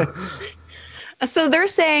 So they're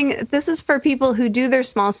saying this is for people who do their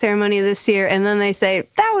small ceremony this year, and then they say,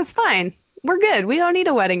 that was fine. We're good. We don't need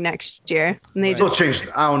a wedding next year. And they They'll change.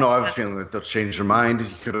 I don't know. I have a feeling that they'll change their mind. You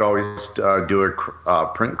could always do a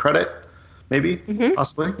print credit, maybe,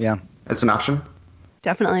 possibly. Yeah. It's an option.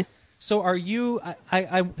 Definitely. So are you?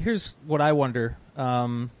 I here's what I wonder,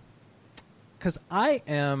 because I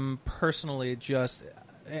am personally just.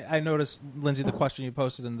 I noticed, Lindsay, the question you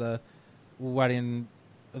posted in the Western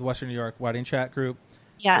New York wedding chat group.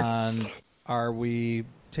 Yes. Are we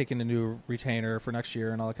taking a new retainer for next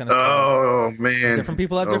year and all that kind of stuff? Oh man! Different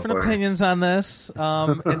people have different opinions on this,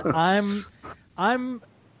 and I'm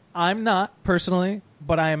not personally,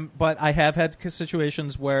 but I have had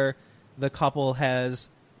situations where the couple has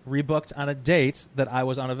rebooked on a date that I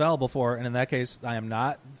was unavailable for, and in that case, I am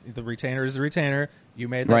not. The retainer is the retainer. You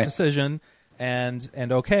made that decision, and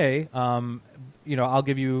okay, I'll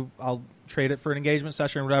trade it for an engagement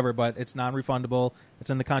session or whatever, but it's non-refundable. It's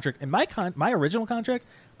in the contract. In my original contract,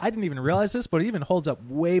 I didn't even realize this, but it even holds up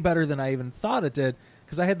way better than I even thought it did,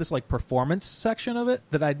 because I had this like performance section of it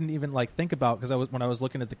that I didn't even like think about, because when I was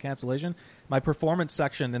looking at the cancellation, my performance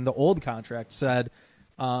section in the old contract said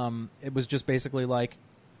it was just basically like,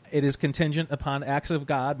 it is contingent upon acts of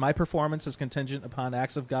God. My performance is contingent upon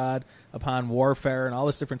acts of God, upon warfare, and all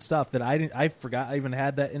this different stuff that I forgot I even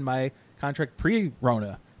had that in my contract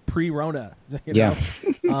pre-Rona. Yeah.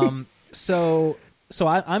 So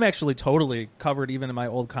I'm actually totally covered even in my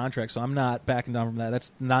old contract, so I'm not backing down from that.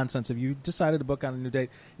 That's nonsense if you decided to book on a new date.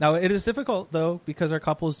 Now, it is difficult, though, because our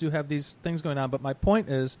couples do have these things going on, but my point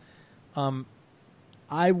is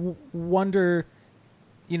I wonder,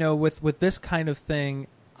 with this kind of thing,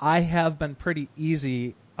 I have been pretty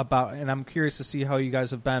easy about, and I'm curious to see how you guys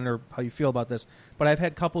have been or how you feel about this, but I've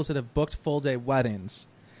had couples that have booked full-day weddings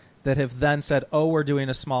that have then said, oh, we're doing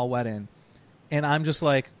a small wedding. And I'm just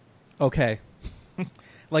like, okay.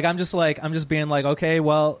 I'm just being like, okay,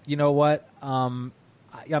 well, you know what? I'm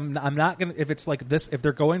not going to, if it's like this, if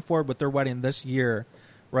they're going forward with their wedding this year,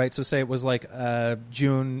 right? So say it was like a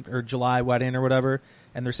June or July wedding or whatever,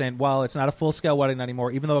 and they're saying, well, it's not a full-scale wedding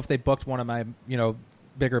anymore, even though if they booked one of my,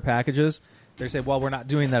 bigger packages, they say, well, we're not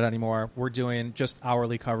doing that anymore. We're doing just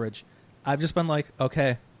hourly coverage. I've just been like,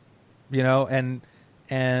 okay, and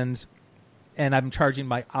I'm charging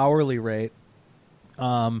my hourly rate,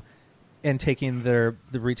 and taking the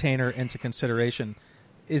retainer into consideration.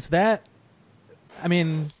 Is that, I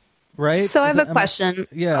mean, right? So I Is have that- a question.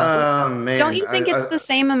 Man, Don't you think it's the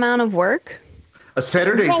same amount of work? a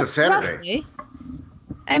Saturday's a Saturday? Roughly.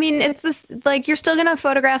 I mean, it's this, like, you're still going to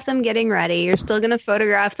photograph them getting ready. You're still going to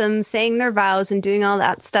photograph them saying their vows and doing all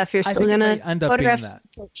that stuff. You're I still think going it to may end up photograph being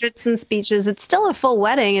that. portraits and speeches. It's still a full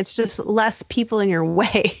wedding. It's just less people in your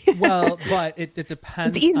way. Well, but it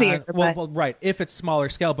depends. It's easier, on, but- well, right. If it's smaller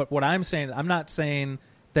scale, but what I'm saying, I'm not saying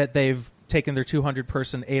that they've taken their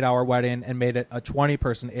 200-person 8-hour wedding and made it a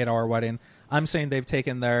 20-person 8-hour wedding. I'm saying they've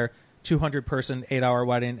taken their 200-person 8-hour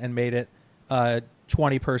wedding and made it a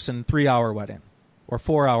 20-person 3-hour wedding or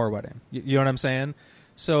 4-hour wedding. You know what I'm saying?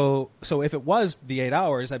 So if it was the 8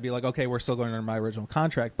 hours, I'd be like, okay, we're still going under my original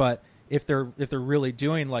contract. But if they're really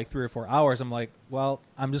doing like 3 or 4 hours, I'm like, well,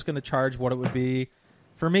 I'm just going to charge what it would be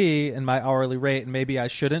for me and my hourly rate, and maybe I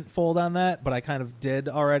shouldn't fold on that, but I kind of did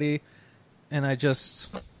already, and I just,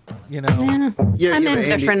 Yeah, I'm but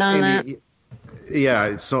indifferent on Andy,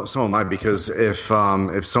 Yeah, so am I, because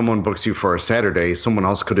if someone books you for a Saturday, someone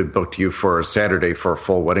else could have booked you for a Saturday for a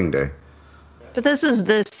full wedding day. But this is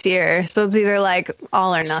this year, so it's either like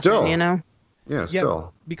all or nothing, Still. you know? Yeah,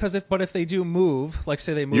 still. because if they do move, like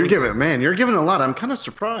say they move, You're giving a lot. I'm kind of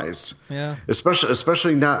surprised. yeah.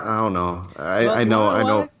 Especially not. I don't know. Well, I you know. wanna I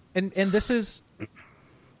know. why? And this is,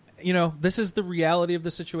 this is the reality of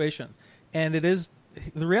the situation, and it is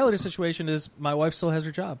the reality of the situation is my wife still has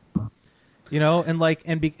her job,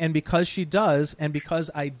 and because she does, and because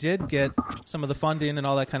I did get some of the funding and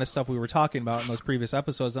all that kind of stuff we were talking about in those previous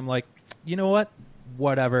episodes, I'm like, you know what,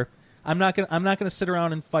 whatever. I'm not gonna sit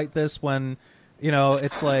around and fight this when,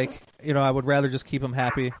 it's like, I would rather just keep them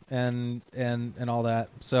happy and all that.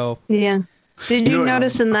 So Yeah. Did You you know,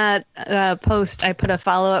 notice in that post I put a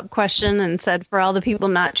follow-up question and said, for all the people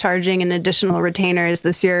not charging an additional retainer, is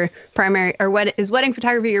this your primary, or is wedding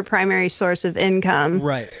photography your primary source of income?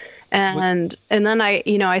 right. And then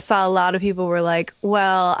I saw a lot of people were like,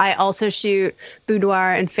 well, I also shoot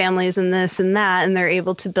boudoir and families and this and that, and they're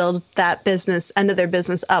able to build that end of their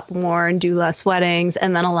business up more and do less weddings.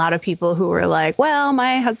 And then a lot of people who were like, well,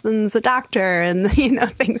 my husband's a doctor and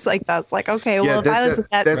things like that. It's like, okay, well, if I was in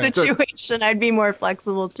that situation, I'd be more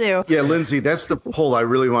flexible too. Yeah, Lindsay, that's the poll I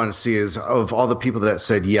really want to see, is of all the people that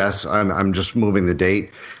said yes, I'm just moving the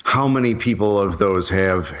date. How many people of those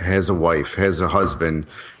has a wife, has a husband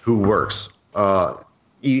who works,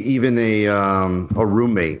 even a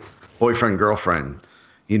roommate, boyfriend, girlfriend?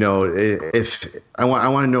 If I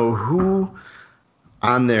want to know who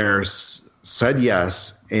on there said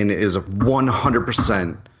yes and is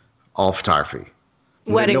 100% all photography.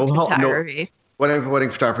 Wedding photography. Wedding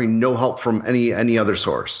photography, no help from any other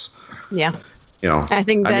source. Yeah. I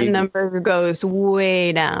think that number goes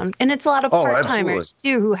way down. And it's a lot of part-timers,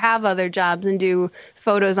 too, who have other jobs and do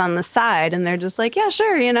photos on the side. And they're just like, yeah,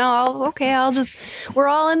 sure, we're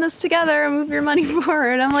all in this together and move your money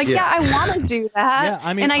forward. I'm like, yeah, I want to do that. Yeah,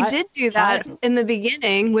 I mean, and I did do that in the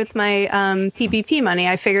beginning with my PPP money.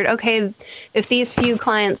 I figured, okay, if these few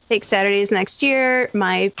clients take Saturdays next year,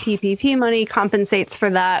 my PPP money compensates for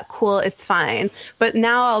that. Cool, it's fine. But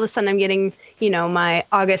now all of a sudden I'm getting, my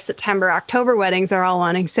August, September, October weddings are all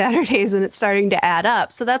wanting Saturdays, and it's starting to add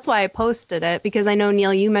up. So that's why I posted it, because I know,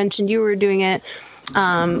 Neil, you mentioned you were doing it.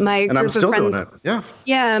 And I'm still doing it. Yeah.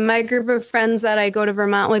 Yeah, my group of friends that I go to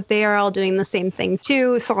Vermont with, they are all doing the same thing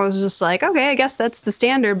too. So I was just like, okay, I guess that's the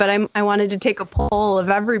standard. But I wanted to take a poll of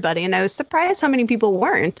everybody, and I was surprised how many people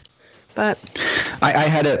weren't. But I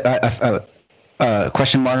had a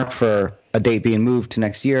question mark for a date being moved to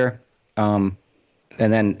next year.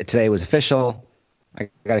 And then today was official. I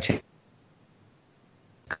got to change.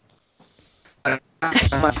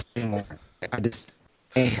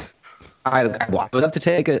 I would love to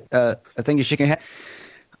take a thing you're shaking your head.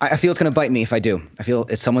 I feel it's going to bite me if I do. I feel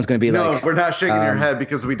someone's going to be like. No, we're not shaking your head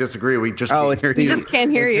because we disagree. We just we just can't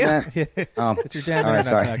hear you. It's your damn internet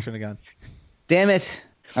connection again. Damn it.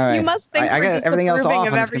 All right. You must think we're got everything else off of on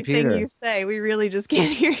this everything computer. you say. We really just can't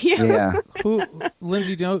hear you. Yeah.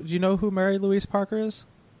 Lindsay, do you know who Mary Louise Parker is?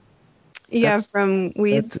 Yeah, from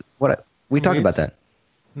Weeds. We talked Weeds? about that.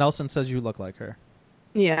 Nelson says you look like her.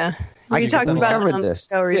 Yeah. I We talked about it on the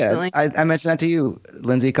show recently. Yeah, I mentioned that to you,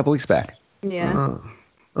 Lindsay, a couple weeks back. Yeah.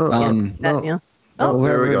 There we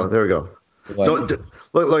go. Look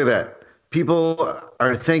at that. People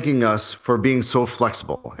are thanking us for being so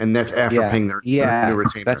flexible, and that's after paying their new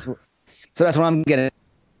retainer. That's what I'm getting.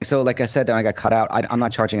 So, like I said, I got cut out. I'm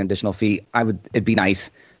not charging an additional fee. It'd be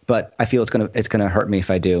nice, but I feel it's gonna hurt me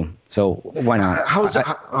if I do. So why not? How's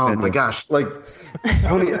that? Oh my gosh! Like, I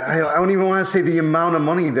don't even want to say the amount of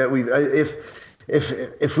money that we.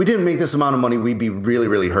 If we didn't make this amount of money, we'd be really,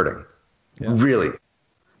 really hurting. Yeah. Really,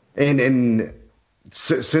 and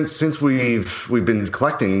since we've been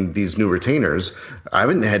collecting these new retainers, I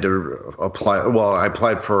haven't had to apply. Well, I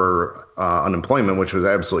applied for unemployment, which was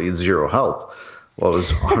absolutely zero help. Well, it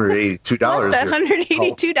was $182. That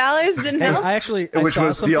 $182 didn't help. Which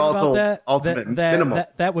was the ultimate minimum.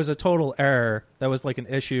 That was a total error. That was like an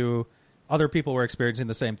issue. Other people were experiencing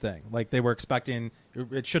the same thing. Like they were expecting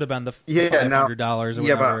it should have been the $500 or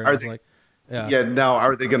whatever. Now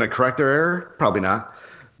are they going to correct their error? Probably not.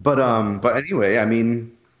 But anyway, I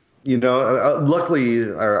mean, luckily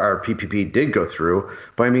our PPP did go through.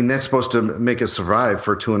 But I mean, that's supposed to make us survive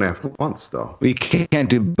for 2.5 months, though. We can't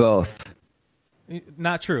do both.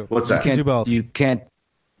 Not true. What's that? You can do both. You can't.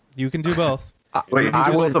 You can do both. Wait, I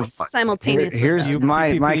was simultaneously. Here's my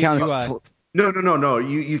account. No.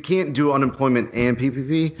 You can't do unemployment and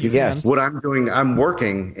PPP. Yes. What I'm doing, I'm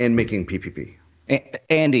working and making PPP.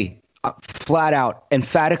 Andy, flat out,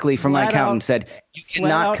 emphatically from my accountant said you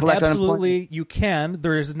cannot collect unemployment. Absolutely, you can.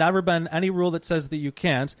 There has never been any rule that says that you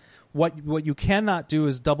can't. What you cannot do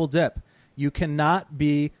is double dip. You cannot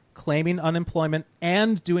be claiming unemployment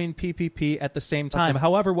and doing PPP at the same time.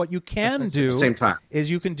 However, what you can do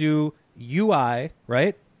is you can do UI,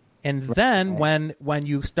 right? And then when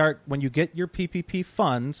you get your PPP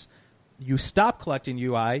funds, you stop collecting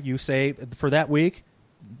UI. You say for that week,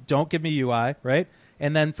 don't give me UI, right?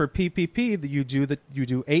 And then for PPP, you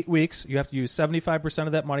do 8 weeks. You have to use 75%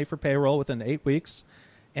 of that money for payroll within 8 weeks.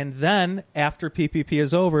 And then after PPP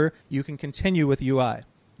is over, you can continue with UI.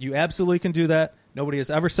 You absolutely can do that. Nobody has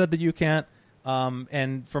ever said that you can't.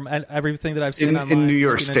 And from everything that I've seen online, in New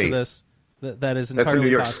York State, that is entirely that's in New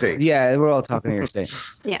York possible. State. Yeah, we're all talking New York State.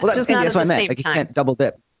 Yeah, well, just not that's at what I the meant. same Like, you time. can't double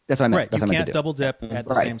dip. That's what I meant. Right, That's you what I meant can't to do. double dip at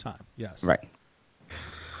the same time. Yes. Right.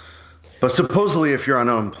 But supposedly, if you're on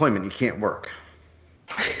unemployment, you can't work.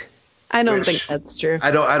 I don't think that's true.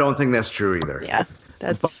 I don't think that's true either. Yeah,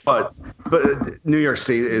 that's. But New York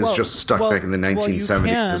State is just stuck back in the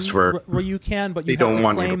 1970s, where you can, but you have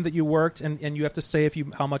to claim that you worked, and you have to say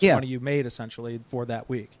how much money you made essentially for that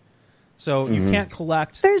week. So you can't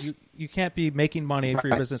collect. You can't be making money for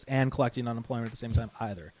your business and collecting unemployment at the same time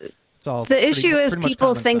either. It's all the issue is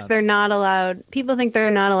people think they're not allowed. People think they're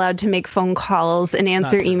not allowed to make phone calls and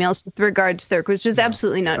answer emails with regards to their, which is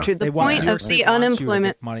absolutely not true. The point of the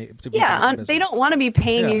unemployment money. They don't want to be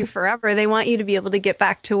paying you forever. They want you to be able to get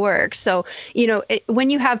back to work. So when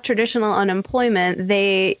you have traditional unemployment,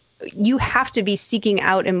 you have to be seeking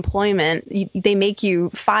out employment. They make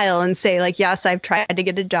you file and say, like, yes, I've tried to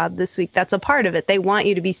get a job this week. That's a part of it. They want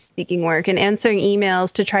you to be seeking work, and answering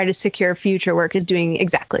emails to try to secure future work is doing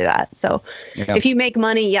exactly that. So if you make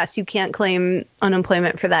money, yes, you can't claim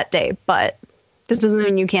unemployment for that day, but this doesn't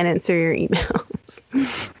mean you can't answer your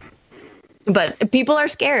emails. But people are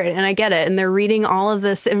scared, and I get it. And they're reading all of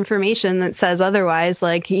this information that says otherwise,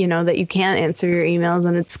 like, that you can't answer your emails,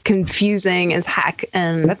 and it's confusing as heck.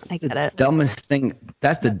 And I get it. Dumbest thing.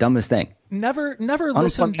 That's the dumbest thing. Never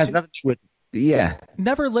listen has nothing to do with. Yeah.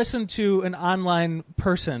 Never listen to an online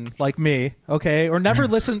person like me, okay? Or never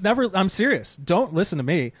listen. I'm serious. Don't listen to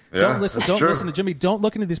me. Yeah, don't listen to Jimmy. Don't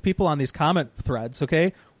look into these people on these comment threads,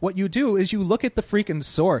 okay? What you do is you look at the freaking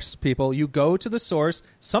source, people. You go to the source.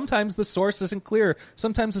 Sometimes the source isn't clear.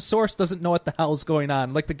 Sometimes the source doesn't know what the hell is going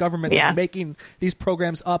on. Like the government is making these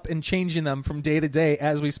programs up and changing them from day to day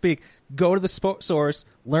as we speak. Go to the source.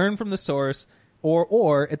 Learn from the source.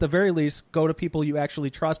 Or at the very least, go to people you actually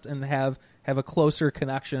trust and have a closer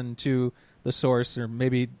connection to the source, or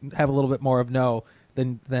maybe have a little bit more of know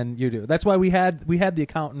than you do. That's why we had the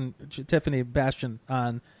accountant Tiffany Bastian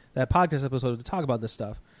on that podcast episode to talk about this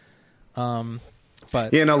stuff.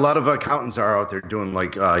 But and a lot of accountants are out there doing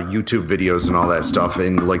like YouTube videos and all that stuff,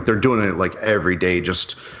 and like they're doing it like every day,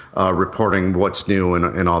 just reporting what's new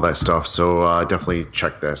and all that stuff. So definitely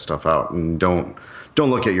check that stuff out, and don't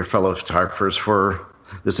look at your fellow photographers for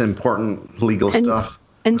this important legal stuff.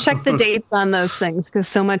 And check the dates on those things, because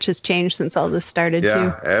so much has changed since all this started, too.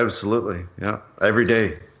 Yeah, absolutely. Yeah, every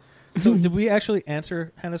day. So did we actually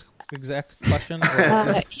answer Hannah's exact question?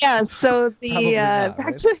 Yeah, so back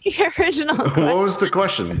to the original question. What was the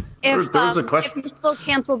question? There was a question. If people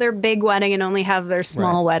cancel their big wedding and only have their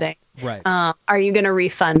small wedding, right? Are you going to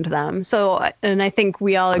refund them? So, and I think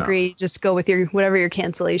we all agree, just go with whatever your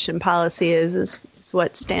cancellation policy is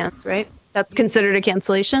what stands, right? That's considered a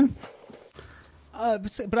cancellation?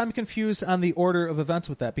 But I'm confused on the order of events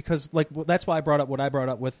with that, because that's why I brought up what I brought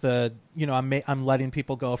up with the I'm letting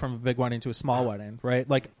people go from a big wedding to a small wedding, right?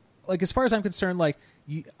 Like like as far as I'm concerned, like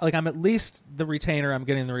like I'm at least the retainer. I'm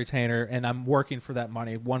getting the retainer, and I'm working for that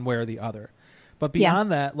money one way or the other. But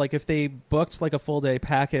beyond that, like if they booked like a full day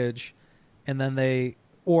package, and then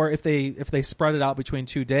if they spread it out between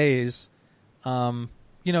 2 days,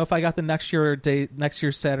 if I got the next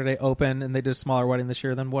year's Saturday open, and they did a smaller wedding this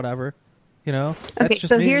year, then whatever, Okay,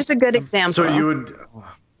 so here's a good example. So you would.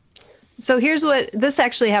 So here's what this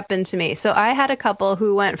actually happened to me. So I had a couple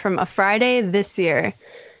who went from a Friday this year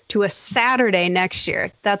to a Saturday next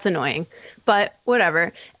year. That's annoying, but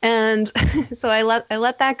whatever. And so I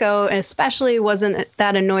let that go, and especially wasn't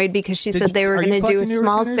that annoyed because she said they were going to do a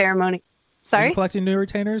small ceremony. Sorry? Are you collecting new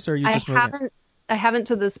retainers, or are you just moving? I haven't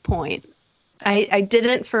to this point. I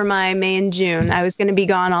didn't for my May and June. I was going to be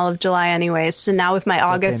gone all of July anyways. So now with my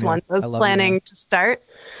August one, I was planning to start.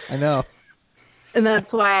 I know. And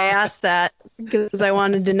that's why I asked that, because I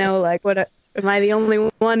wanted to know, like, am I the only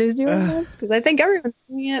one who's doing this? Because I think everyone's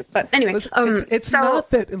doing it. But anyway, it's not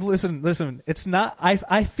that. Listen. It's not.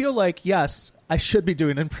 I feel like, yes, I should be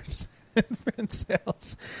doing imprint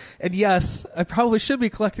sales, and yes, I probably should be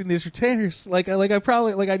collecting these retainers.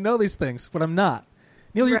 I know these things, but I'm not.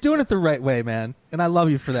 Neil, you're doing it the right way, man, and I love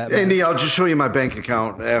you for that. Man. Andy, I'll just show you my bank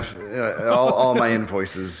account after all my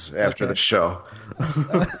invoices after the show.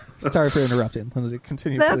 Sorry for interrupting, Lindsay.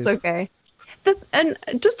 Continue, please. That's okay. And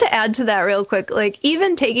just to add to that real quick, like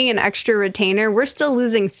even taking an extra retainer, we're still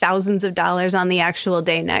losing thousands of dollars on the actual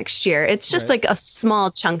day next year. It's just like a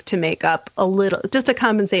small chunk to make up a little, just to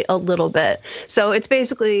compensate a little bit. So it's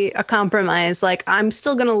basically a compromise. Like I'm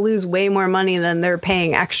still going to lose way more money than they're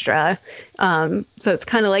paying extra. So it's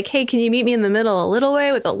kind of like, hey, can you meet me in the middle a little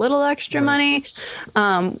way with a little extra money?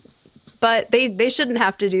 But they shouldn't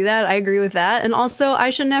have to do that. I agree with that. And also,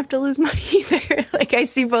 I shouldn't have to lose money either. Like, I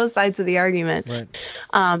see both sides of the argument. Right.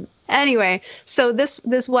 Anyway, so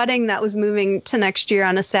this wedding that was moving to next year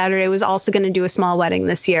on a Saturday was also going to do a small wedding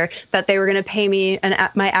this year that they were going to pay me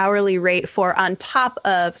my hourly rate for on top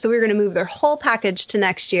of. So we were going to move their whole package to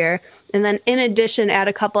next year. And then in addition, add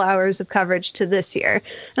a couple hours of coverage to this year.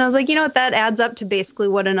 And I was like, you know what? That adds up to basically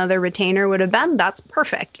what another retainer would have been. That's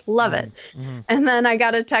perfect. Love it. Mm-hmm. And then I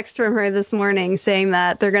got a text from her this morning saying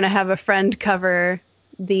that they're going to have a friend cover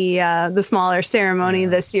the smaller ceremony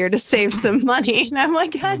this year to save some money. And I'm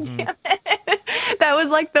like, God damn it. That was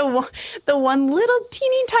like the one little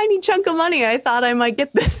teeny tiny chunk of money I thought I might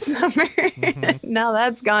get this summer. Now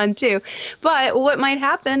that's gone too. But what might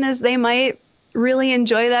happen is they might really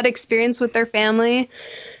enjoy that experience with their family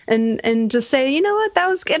and just say, you know what, that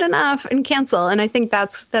was good enough, and cancel. And I think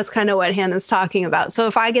that's kind of what Hannah's talking about. So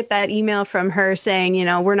if I get that email from her saying,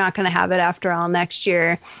 we're not going to have it after all next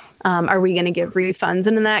year, are we going to give refunds?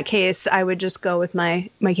 And in that case, I would just go with my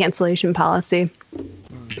cancellation policy.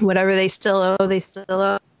 Whatever they still owe, they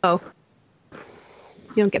still owe.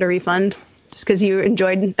 You don't get a refund just because you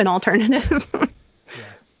enjoyed an alternative.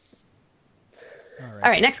 All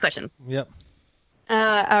right, next question. Yep.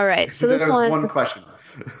 All right, so this one question.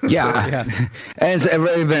 Yeah. It's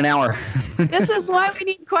already been an hour. This is why we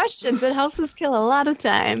need questions. It helps us kill a lot of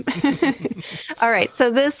time. All right, so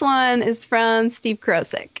this one is from Steve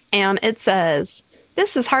Krosik, and it says,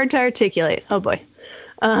 this is hard to articulate. Oh, boy.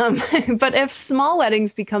 But if small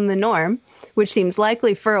weddings become the norm, which seems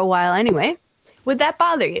likely for a while anyway, would that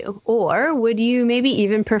bother you? Or would you maybe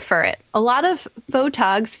even prefer it? A lot of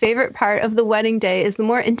photogs' favorite part of the wedding day is the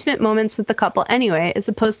more intimate moments with the couple anyway, as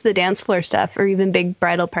opposed to the dance floor stuff or even big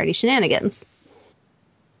bridal party shenanigans.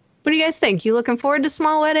 What do you guys think? You looking forward to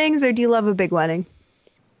small weddings, or do you love a big wedding?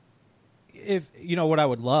 If what I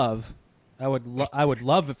would love, I would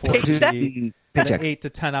love it for it to be the 8 to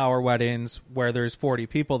 10 hour weddings where there's 40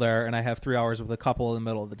 people there and I have 3 hours with a couple in the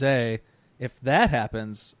middle of the day. If that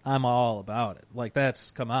happens, I'm all about it. Like that's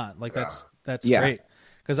great.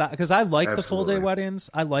 Because I like the full day weddings.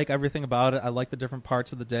 I like everything about it. I like the different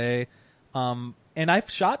parts of the day. And I've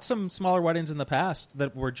shot some smaller weddings in the past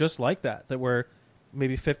that were just like that were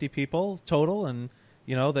maybe 50 people total, and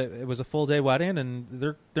that it was a full day wedding,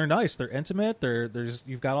 and they're nice. They're intimate.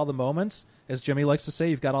 You've got all the moments, as Jimmy likes to say.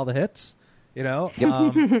 You've got all the hits.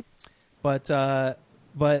 But that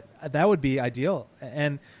would be ideal.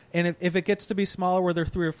 And if it gets to be smaller where they're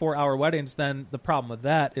 3 or 4 hour weddings, then the problem with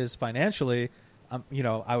that is financially,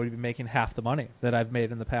 I would be making half the money that I've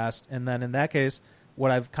made in the past. And then in that case,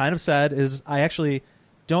 what I've kind of said is I actually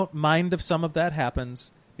don't mind if some of that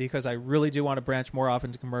happens, because I really do want to branch more off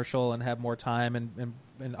into commercial and have more time and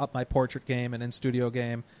up my portrait game and in-studio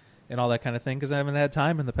game and all that kind of thing, because I haven't had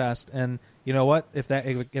time in the past. And you know what? If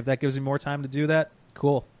that gives me more time to do that,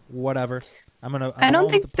 cool, whatever. I'm gonna roll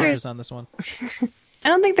with the punches on this one. I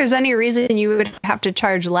don't think there's any reason you would have to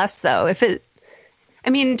charge less, though. I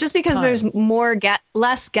mean, just because Time. there's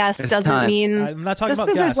less guests It's doesn't time. mean I'm not talking just about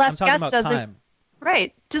because guests. there's less I'm talking guests about doesn't time.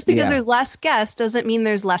 right. Just because Yeah. there's less guests doesn't mean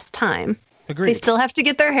there's less time. Agreed. They still have to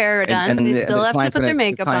get their hair done. They still have to client's put their gonna-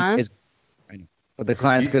 makeup the client on. I know. But the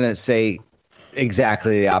client's going to say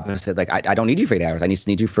exactly the opposite. Like, I don't need you for 8 hours. I just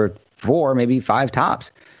need you for 4, maybe 5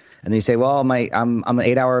 tops. And then you say, well, I'm an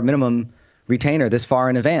 8-hour minimum retainer this far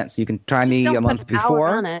in advance. You can try Just me don't a put month an hour before.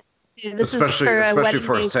 on it. This especially is for especially wedding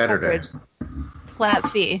for a days Saturday. coverage.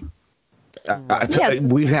 Flat fee.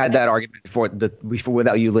 Yes. We've had that argument before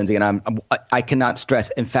without you, Lindsay, and I cannot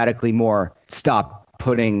stress emphatically more. Stop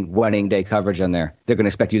putting wedding day coverage on there. They're going to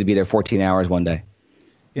expect you to be there 14 hours one day.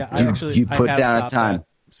 Yeah, I actually you put I have down a stopped time. that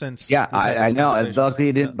since. Yeah, we've had I these know. And conversations. luckily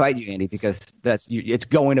it didn't bite you, Andy, because it's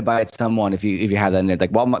going to bite someone if you have that in there.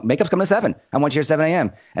 Like, well, makeup's coming at 7. I want you at 7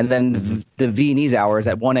 a.m. And then the V&E's hour is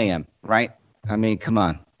at 1 a.m. Right? I mean, come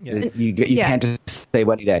on. Yeah. You can't just say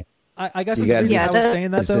wedding day. I guess You the gotta reason be I was specific.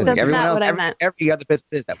 saying that though, That's is Everyone not else, what I meant. every other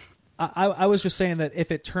business is that. I was just saying that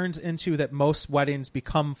if it turns into that most weddings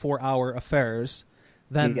become 4-hour affairs,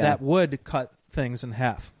 then Yeah. that would cut things in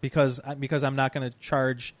half because I'm not going to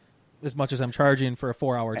charge as much as I'm charging for a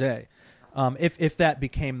 4-hour day. If that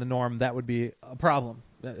became the norm, that would be a problem.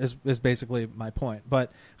 Is basically my point.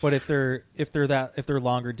 But if they're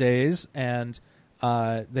longer days and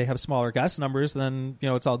they have smaller guest numbers, then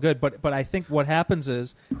it's all good. But I think what happens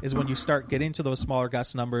is when you start getting to those smaller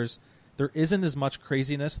guest numbers, there isn't as much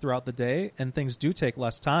craziness throughout the day, and things do take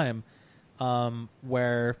less time.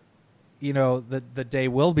 Where the day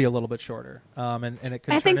will be a little bit shorter, and it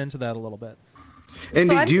could turn into that a little bit.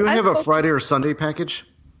 Andy, I've- do you I've have a spoken- Friday or Sunday package?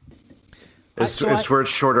 As So to where it's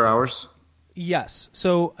shorter hours? Yes.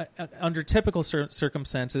 So under typical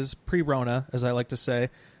circumstances, pre-Rona, as I like to say,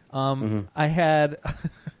 I had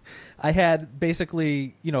I had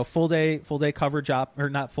basically full day coverage or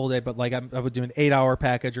not full day, but like I would do an 8-hour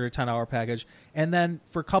package or a 10-hour package, and then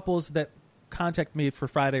for couples that contact me for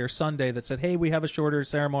Friday or Sunday that said, hey, we have a shorter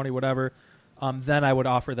ceremony, whatever, then I would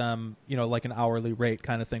offer them like an hourly rate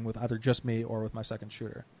kind of thing with either just me or with my second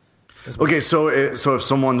shooter. Okay, so if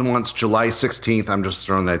someone wants July 16th, I'm just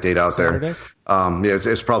throwing that date out Saturday? there. Yeah,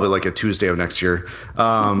 it's probably like a Tuesday of next year.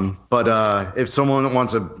 But if someone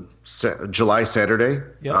wants a July Saturday,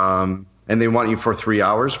 Yep. and they want you for 3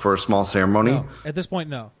 hours for a small ceremony, No. At this point,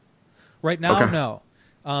 no. Right now, Okay. no.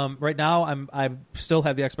 Right now, I still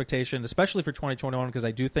have the expectation, especially for 2021, because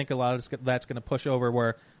I do think a lot of that's going to push over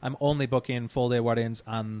where I'm only booking full day weddings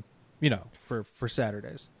on, for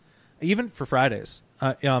Saturdays, even for Fridays.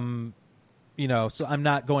 So I'm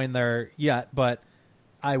not going there yet, but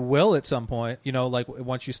I will at some point. Like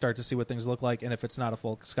once you start to see what things look like, and if it's not a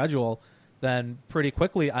full schedule, then pretty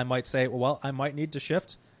quickly I might say, well, I might need to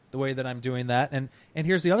shift the way that I'm doing that. And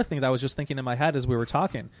here's the other thing that I was just thinking in my head as we were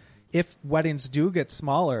talking. If weddings do get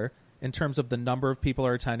smaller in terms of the number of people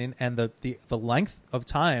are attending and the length of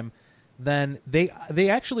time, then they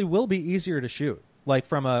actually will be easier to shoot. Like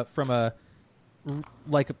from a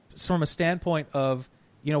standpoint of,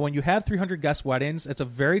 when you have 300 guest weddings, it's a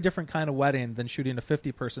very different kind of wedding than shooting a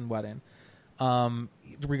 50-person wedding,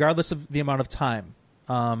 regardless of the amount of time.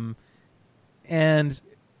 And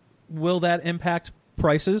will that impact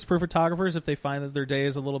prices for photographers if they find that their day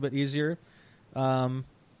is a little bit easier?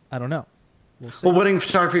 I don't know. We'll see. well, wedding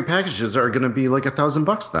photography packages are going to be like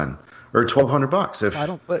 $1,000 then, or $1,200 if I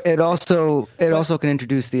don't. But it also can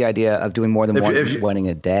introduce the idea of doing more than If- one if you- wedding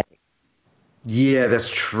a day. Yeah,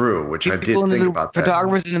 that's true. Which I did People in think the about that.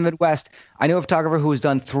 photographers in the Midwest. I know a photographer who has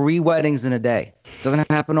done 3 weddings in a day. Doesn't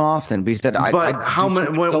happen often. But he said, But I how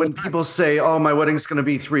many? When so- people say, "Oh, my wedding's going to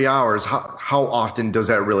be 3 hours," how often does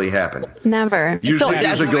that really happen? Never. Usually,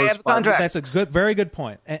 that's usually why we goes have a contract. That's a very good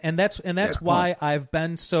point, and that's Yeah. why I've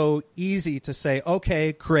been so easy to say,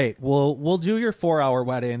 okay, great, we'll do your 4-hour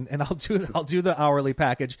wedding, and I'll do the hourly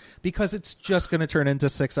package because it's just going to turn into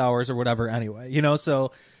 6 hours or whatever anyway,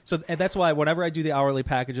 So and that's why whenever I do the hourly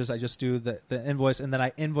packages, I just do the invoice, and then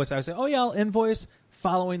I invoice. I say, oh yeah, I'll invoice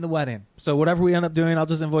following the wedding. So whatever we end up doing, I'll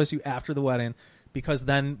just invoice you after the wedding, because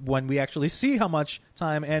then when we actually see how much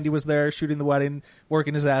time Andy was there shooting the wedding,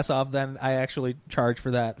 working his ass off, then I actually charge for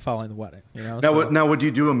that following the wedding. Now, would you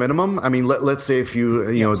do a minimum? I mean, let's say if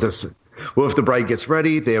you know this. Well, if the bride gets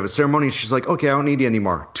ready, they have a ceremony. She's like, "Okay, I don't need you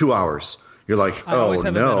anymore. 2 hours." You're like, I always "Oh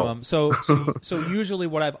have a no." minimum. So usually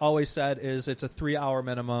what I've always said is it's a 3-hour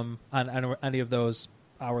minimum on any of those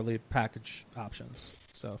hourly package options.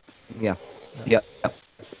 So Yeah. Guys,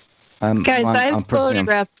 I've I'm personally on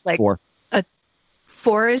photographed like 4.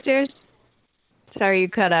 4 is yours. Sorry, you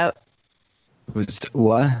cut out.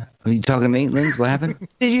 What? Are you talking to me, Linz? What happened?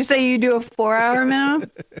 Did you say you do a 4-hour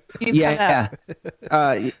minimum? You cut out.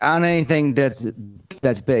 Yeah. On anything that's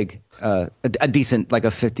that's big, a decent, like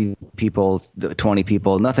a 50 people, 20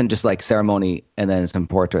 people, nothing just like ceremony and then some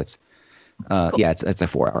portraits. Yeah, it's a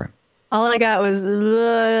 4 hour. All I got was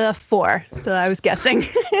 4, so I was guessing.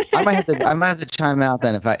 I might have to chime out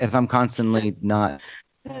then if I'm constantly not.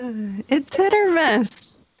 It's hit or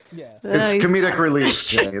miss. Yeah. It's comedic relief,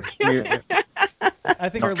 Jimmy. It's comedic. I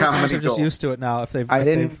think our It's comedy listeners are just gold. used to it now. If they've, I if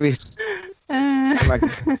didn't. they've-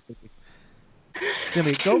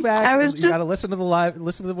 Jimmy, go back. I was You just- got to listen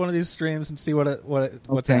to one of these streams and see what's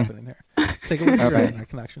Okay. happening here. Take a look at your Okay. internet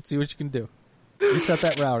connection. See what you can do. Reset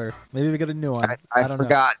that router. Maybe we get a new one. I don't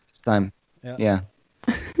forgot this time. know. Yeah.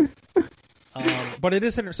 But it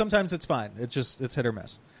is sometimes it's fine. It's hit or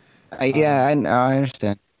miss. I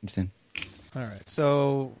understand. All right.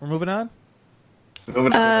 So we're moving on.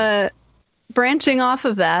 Branching off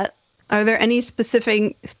of that, are there any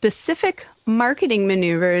specific marketing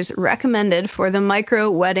maneuvers recommended for the micro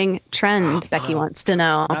wedding trend? Becky wants to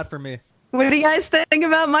know. Not for me. What do you guys think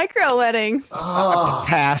about micro weddings?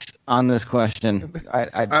 Pass on this question. I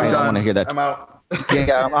I'm don't done. want to hear that. I'm out.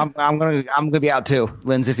 Yeah, I'm gonna be out too,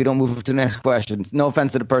 Linz. If you don't move to the next question. No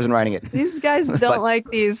offense to the person writing it. These guys don't like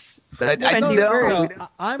these. I trendy know. words.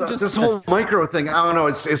 I'm just This whole micro thing, I don't know.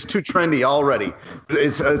 It's too trendy already.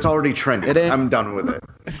 It's already trendy. It is. I'm done with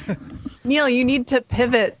it. Neil, you need to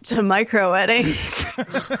pivot to micro weddings.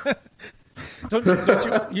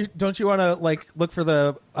 Don't you want to like look for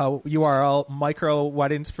the URL micro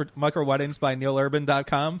weddings by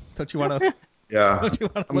neilurban.com? Don't you want to? Yeah. Don't you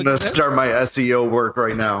wanna I'm look going at to that? start my SEO work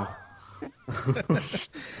right now.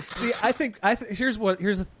 See, I think here's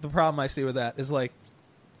the problem I see with that is like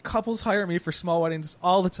couples hire me for small weddings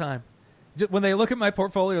all the time. When they look at my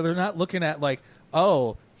portfolio, they're not looking at like,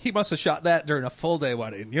 oh, he must have shot that during a full day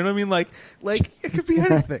wedding. You know what I mean? Like it could be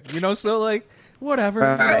anything. You know, so like whatever. You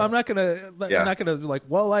Right. know, I'm not gonna like,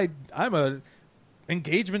 well, I'm a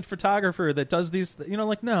engagement photographer that does these. You know,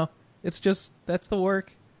 like no, it's just that's the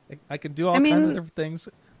work. I can do all kinds of different things.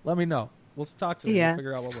 Let me know. We'll talk to him and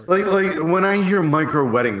figure out what works. Like when I hear micro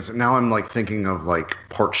weddings, now I'm like thinking of like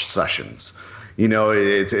porch sessions. You know,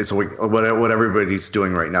 it's like what everybody's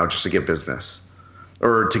doing right now just to get business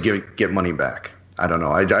or to get money back. I don't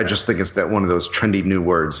know. I just think it's that one of those trendy new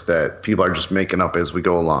words that people are just making up as we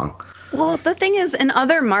go along. Well, the thing is, in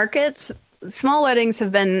other markets, small weddings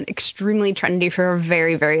have been extremely trendy for a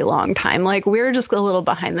very, very long time. Like we're just a little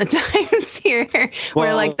behind the times here,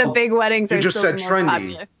 where like the big weddings You are just still said the most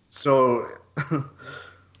trendy, popular. so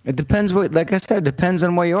It depends like I said, it depends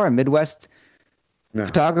on where you are. Midwest Yeah.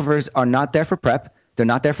 photographers are not there for prep. They're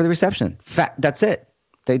not there for the reception. That's it.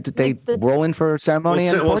 They roll in for ceremony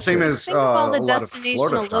and well, same portrait. as Think of all a the lot of destination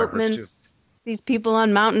Florida photographers too. elopements. These people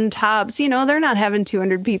on mountaintops, you know, they're not having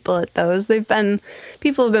 200 people at those.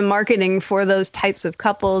 People have been marketing for those types of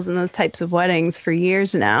couples and those types of weddings for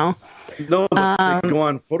years now. No, they go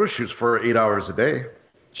on photo shoots for 8 hours a day.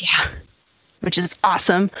 Yeah, which is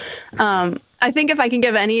awesome. I think if I can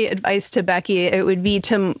give any advice to Becky, it would be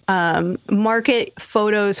to market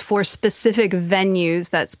photos for specific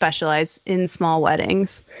venues that specialize in small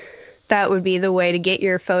weddings. That would be the way to get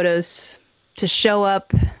your photos to show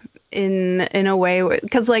up in a way,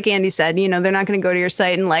 because like Andy said, you know, they're not going to go to your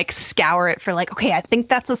site and like scour it for like, okay, I think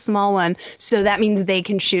that's a small one, so that means they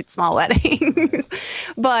can shoot small weddings.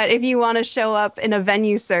 But if you want to show up in a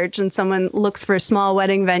venue search and someone looks for small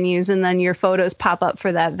wedding venues and then your photos pop up for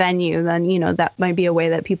that venue, then, you know, that might be a way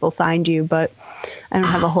that people find you. But I don't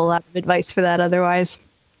have a whole lot of advice for that otherwise.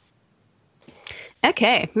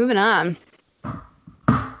 Okay, moving on.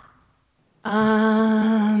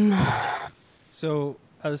 So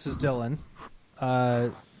this is Dylan.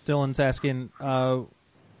 Dylan's asking,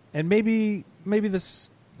 and maybe this,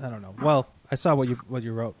 I don't know. Well, I saw what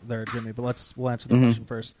you wrote there, Jimmy, but we'll answer the question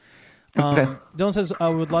first. Okay. Dylan says, I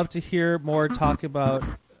would love to hear more talk about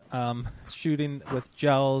shooting with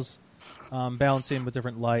gels, balancing with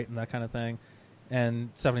different light and that kind of thing. And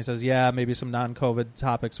Stephanie says, yeah, maybe some non-COVID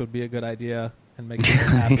topics would be a good idea and make people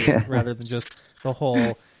happy Yeah. rather than just the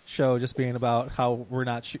whole show just being about how we're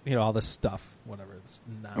not, all this stuff, whatever. It's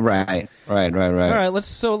nonsense. Right. All right,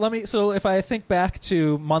 so if I think back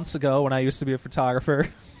to months ago when I used to be a photographer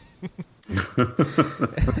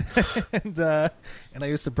and I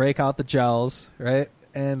used to break out the gels, right?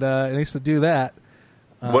 And I used to do that.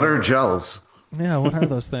 What are gels? Yeah, what are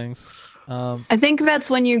those things? I think that's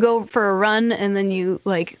when you go for a run and then you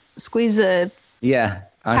like squeeze a Yeah.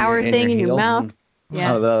 power thing in your heels mouth. and-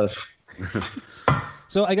 Yeah. Oh, those.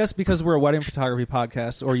 So I guess because we're a wedding photography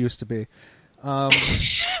podcast, or used to be, I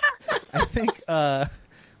think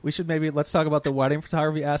we should let's talk about the wedding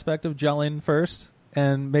photography aspect of gelling first.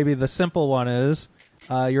 And maybe the simple one is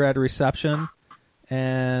you're at a reception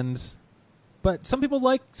But some people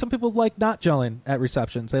like not gelling at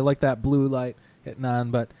receptions. They like that blue light hitting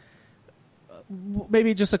on. But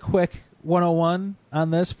maybe just a quick 101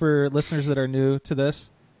 on this for listeners that are new to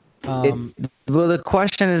this. Well, the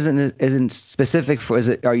question isn't specific for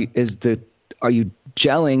are you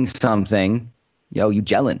gelling something? You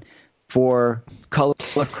gelling for color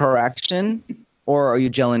correction, or are you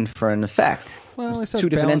gelling for an effect? Well, I It's said two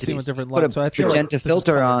different balancing entities. with different Put lights. So I feel like magenta this is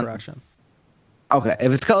filter color on. correction. Okay,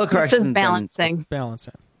 if it's color This correction, is then balancing.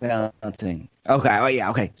 Balancing. balancing. Okay. Oh yeah.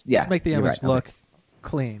 Okay. Yeah. Let's make the you're image right. look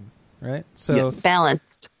clean, right? So, Yes.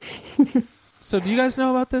 Balanced. so do you guys know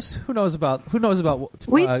about this? Who knows about We color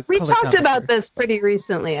talked temperature? about this pretty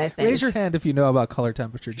recently, I think. Raise your hand if you know about color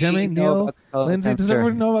temperature. Jimmy, know Neil, about color Lindsay, does temperature.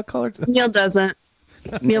 everyone know about color temperature? Neil doesn't.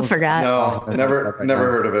 Neil forgot. No, never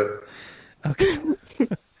heard of it. Okay.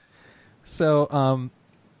 So,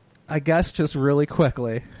 I guess just really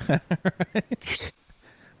quickly, right?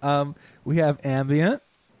 We have ambient,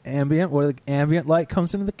 where the ambient light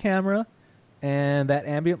comes into the camera, and that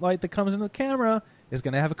ambient light that comes into the camera is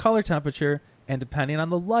going to have a color temperature, and depending on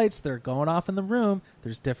the lights that are going off in the room,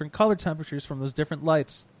 there's different color temperatures from those different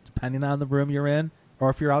lights, depending on the room you're in, or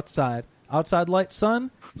if you're outside. Outside light,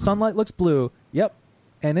 sunlight looks blue. Yep.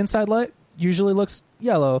 And inside light usually looks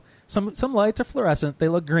yellow. Some lights are fluorescent. They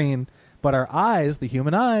look green. But our eyes, the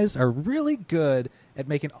human eyes, are really good at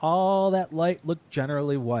making all that light look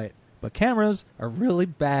generally white. But cameras are really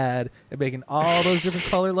bad at making all those different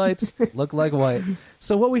color lights look like white.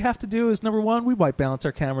 So what we have to do is, number one, we white balance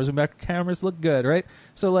our cameras. We make our cameras look good, right?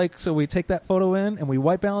 So we take that photo in and we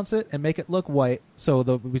white balance it and make it look white. So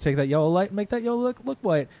we take that yellow light and make that yellow look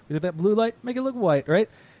white. We take that blue light, make it look white, right?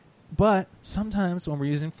 But sometimes when we're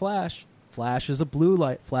using flash is a blue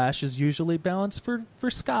light. Flash is usually balanced for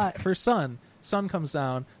sky, for sun. Sun comes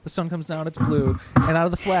down, the sun comes down, it's blue, and out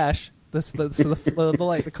of the flash, the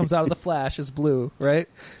light that comes out of the flash is blue, right?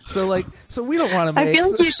 So we don't want to make. I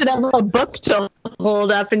feel like you should have a book to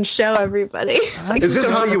hold up and show everybody. Is this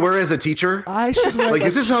how you were as a teacher? I should write,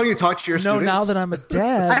 Is this how you talk to your no, students? now that I'm a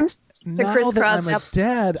dad, I'm to crisscross up.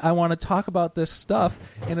 dad, I want to talk about this stuff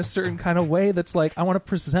in a certain kind of way that's like I want to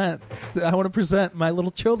present my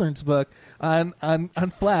little children's book on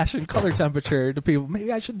flash and color temperature to people.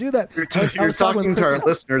 Maybe I should do that. You're I was talking with to our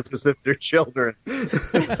Chris- listeners as if they're children.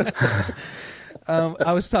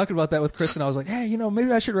 I was talking about that with Chris, and I was like, "Hey,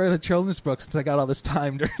 maybe I should write a children's book since I got all this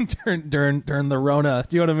time during the Rona."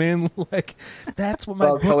 Do you know what I mean? Like, that's what my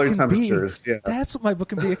About book color can temperatures, be. yeah. That's what my book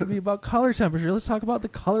can be. It can be about color temperature. Let's talk about the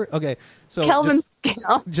color. Okay, so Kelvin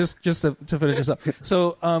scale. just to finish this up.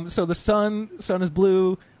 So the sun is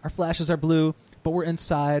blue. Our flashes are blue, but we're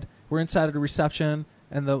inside. We're inside at a reception.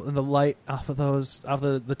 And the light off of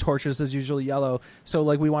the torches is usually yellow. So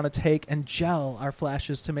we want to take and gel our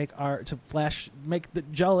flashes to make the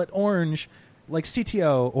gel it orange, like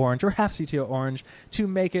CTO orange or half CTO orange, to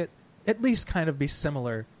make it at least kind of be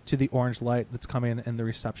similar to the orange light that's coming in the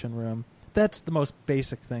reception room. That's the most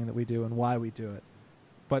basic thing that we do and why we do it.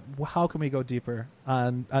 But how can we go deeper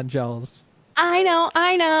on gels? I know.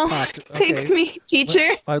 Okay. Pick me, teacher.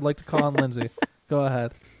 I'd like to call on Lindsay. Go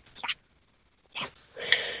ahead.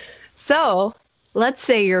 So let's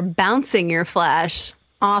say you're bouncing your flash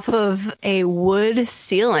off of a wood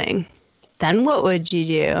ceiling. Then what would you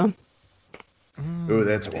do? Ooh,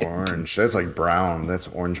 that's orange. That's like brown. That's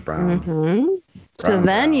orange brown. So Brown,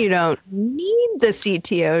 then brown. you don't need the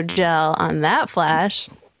CTO gel on that flash.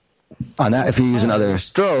 On that, if you're using other And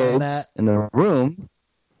strobes that- in the room,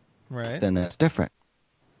 Right. then that's different.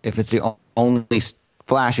 If it's the only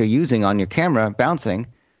flash you're using on your camera bouncing,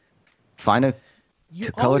 find a You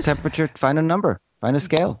color always- temperature, find a number, find a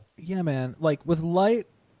scale. Yeah, man. Like with light,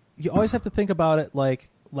 you always have to think about it like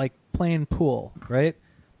playing pool, right?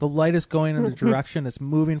 The light is going in a direction, it's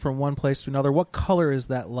moving from one place to another. What color is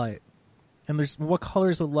that light? And there's what color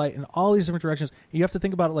is the light in all these different directions. You have to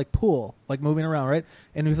think about it like pool, like moving around, right?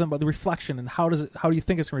 And you think about the reflection and how do you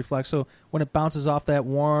think it's going to reflect? So when it bounces off that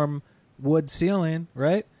warm wood ceiling,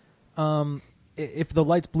 right? If the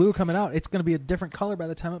light's blue coming out, it's going to be a different color by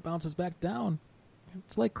the time it bounces back down.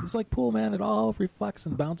 It's like pool, man. It all reflects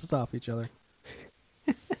and bounces off each other.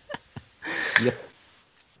 Yep.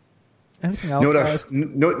 Anything else, guys?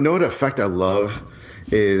 Know what effect I love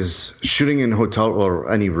is shooting in a hotel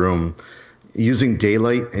or any room, using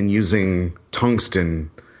daylight and using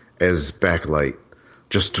tungsten as backlight,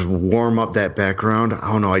 just to warm up that background.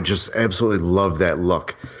 I don't know. I just absolutely love that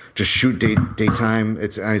look. Just shoot daytime.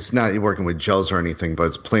 It's not working with gels or anything, but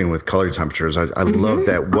it's playing with color temperatures. I love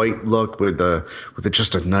that white look with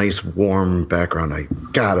just a nice warm background. I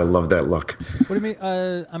love that look. What do you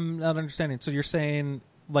mean? I'm not understanding. So you're saying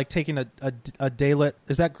like taking a daylit.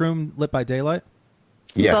 Is that groom lit by daylight?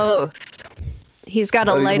 Yeah. Both. He's got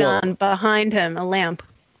a light well- on behind him, a lamp.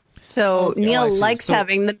 So Neil I see. likes So-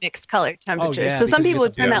 having the mixed color temperature. yeah, so because some you people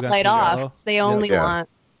get the turn that blue light against the off. yellow. 'Cause they only Yeah. want.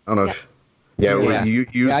 I don't know if. Yeah, Yeah. you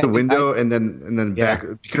use Yeah, the window and then Yeah. back,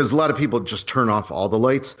 because a lot of people just turn off all the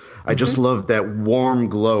lights. I just love that warm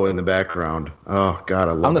glow in the background. Oh God,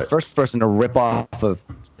 I love I'm the it. first person to rip off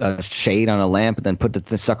a shade on a lamp and then put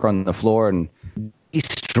the sucker on the floor and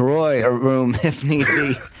destroy a room if need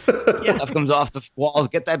be. Stuff comes off the walls.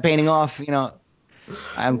 Get that painting off. You know,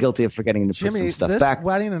 I'm guilty of forgetting to put Jimmy, some stuff this back.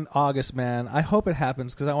 wedding in August, man. I hope it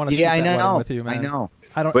happens because I want to shoot Yeah, I that wedding know. with you, man. I know.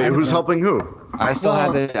 I don't. Wait, I don't who's know. helping who? I still Well-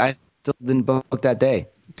 have it. I still didn't book that day.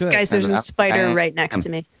 Good. Guys, there's a spider I- right next to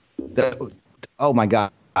me. Oh my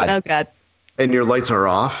God. Oh God. And your lights are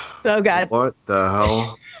off? Oh God. What the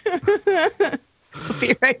hell? I'll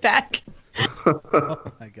be right back. Oh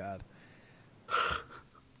my God.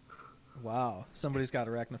 Wow, somebody's got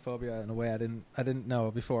arachnophobia in a way I didn't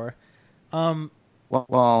know before.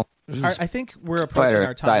 Well, I think we're approaching Spider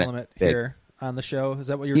our time died limit big. here on the show. Is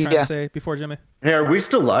that what you were trying Yeah. to say before, Jimmy? Hey, are we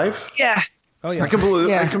still live? yeah. Oh yeah. I completely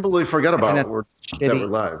Yeah. forgot about Internet that shitty. we're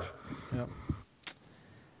live. Yep.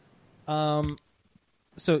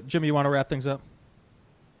 So Jimmy, you want to wrap things up?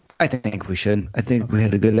 I think we should. I think we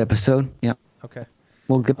had a good episode. Yeah. Okay.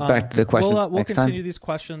 We'll get back to the question We'll next continue time. these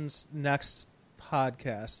questions next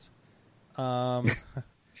podcast.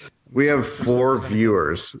 We have 4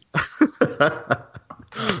 viewers.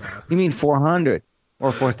 You mean 400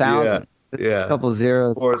 or 4,000? Yeah. A couple of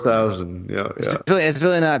zeros. 4,000. Yeah. It's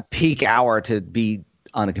really not peak hour to be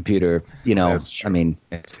on a computer. You know, That's true. I mean,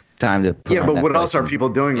 it's time to. put Yeah, on but that what else are question. people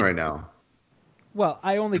doing right now? Well,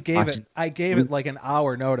 I only gave it. I gave it like an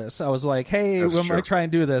hour notice. I was like, "Hey, That's when I true. try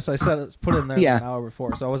and do this," I said, "Put it in there Yeah. an hour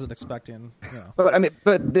before," so I wasn't expecting. But I mean,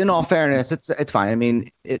 but in all fairness, it's fine. I mean,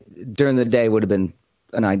 during the day would have been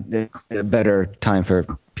a better time for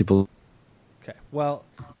people. Okay. Well,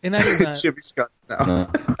 in any event, Jimmy Scott now.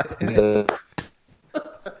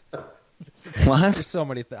 What? there's so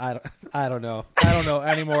many. I don't know. I don't know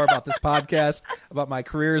any more about this podcast, about my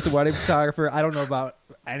career as a wedding photographer. I don't know about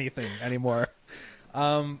anything anymore.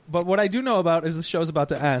 But what I do know about is the show's about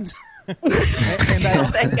to end. and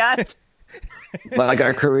Thank God. Like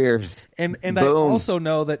our careers. I Boom. also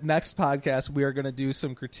know that next podcast we are going to do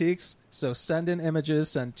some critiques. So send in images.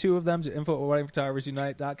 Send 2 of them to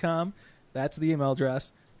info@weddingphotographersunite.com. That's the email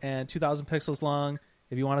address. And 2,000 pixels long.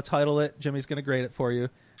 If you want to title it, Jimmy's going to grade it for you.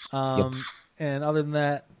 And other than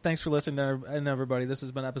that, thanks for listening, everybody. This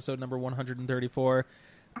has been episode number 134.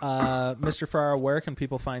 Mr. Farrar, where can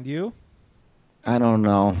people find you? I don't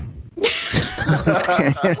know.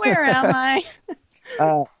 Where am I?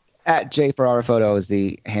 At J Ferrara Photo is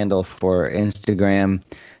the handle for Instagram,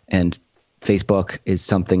 and Facebook is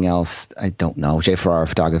something else. I don't know. J Ferrara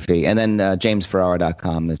Photography, and then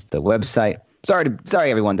jamesferrara.com is the website.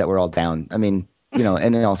 Sorry everyone that we're all down. I mean, you know,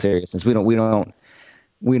 and in all seriousness, we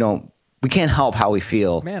can't help how we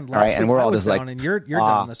feel. Man, last right? week And we're I all was just down, like, and you're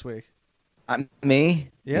down this week. Me?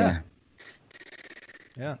 Yeah.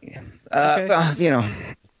 Yeah. Yeah. You know,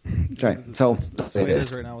 that's right. So That's the way it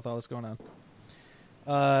is right now with all this going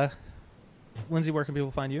on. Lindsay, where can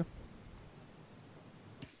people find you?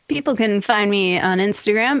 People can find me on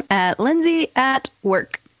Instagram at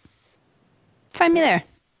Lindsay@work. Find me there.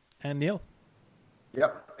 And Neil.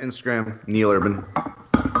 Yep. Instagram, Neil Urban.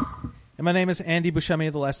 And my name is Andy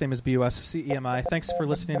Buscemi. The last name is Buscemi. Thanks for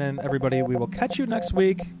listening in, everybody. We will catch you next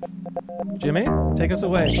week. Jimmy, take us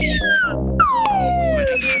away.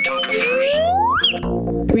 Wedding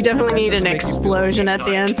photographers. We definitely need an explosion at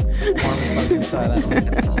the end. Warm and fuzzy inside. I don't know.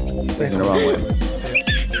 in the wrong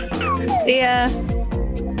way. See ya.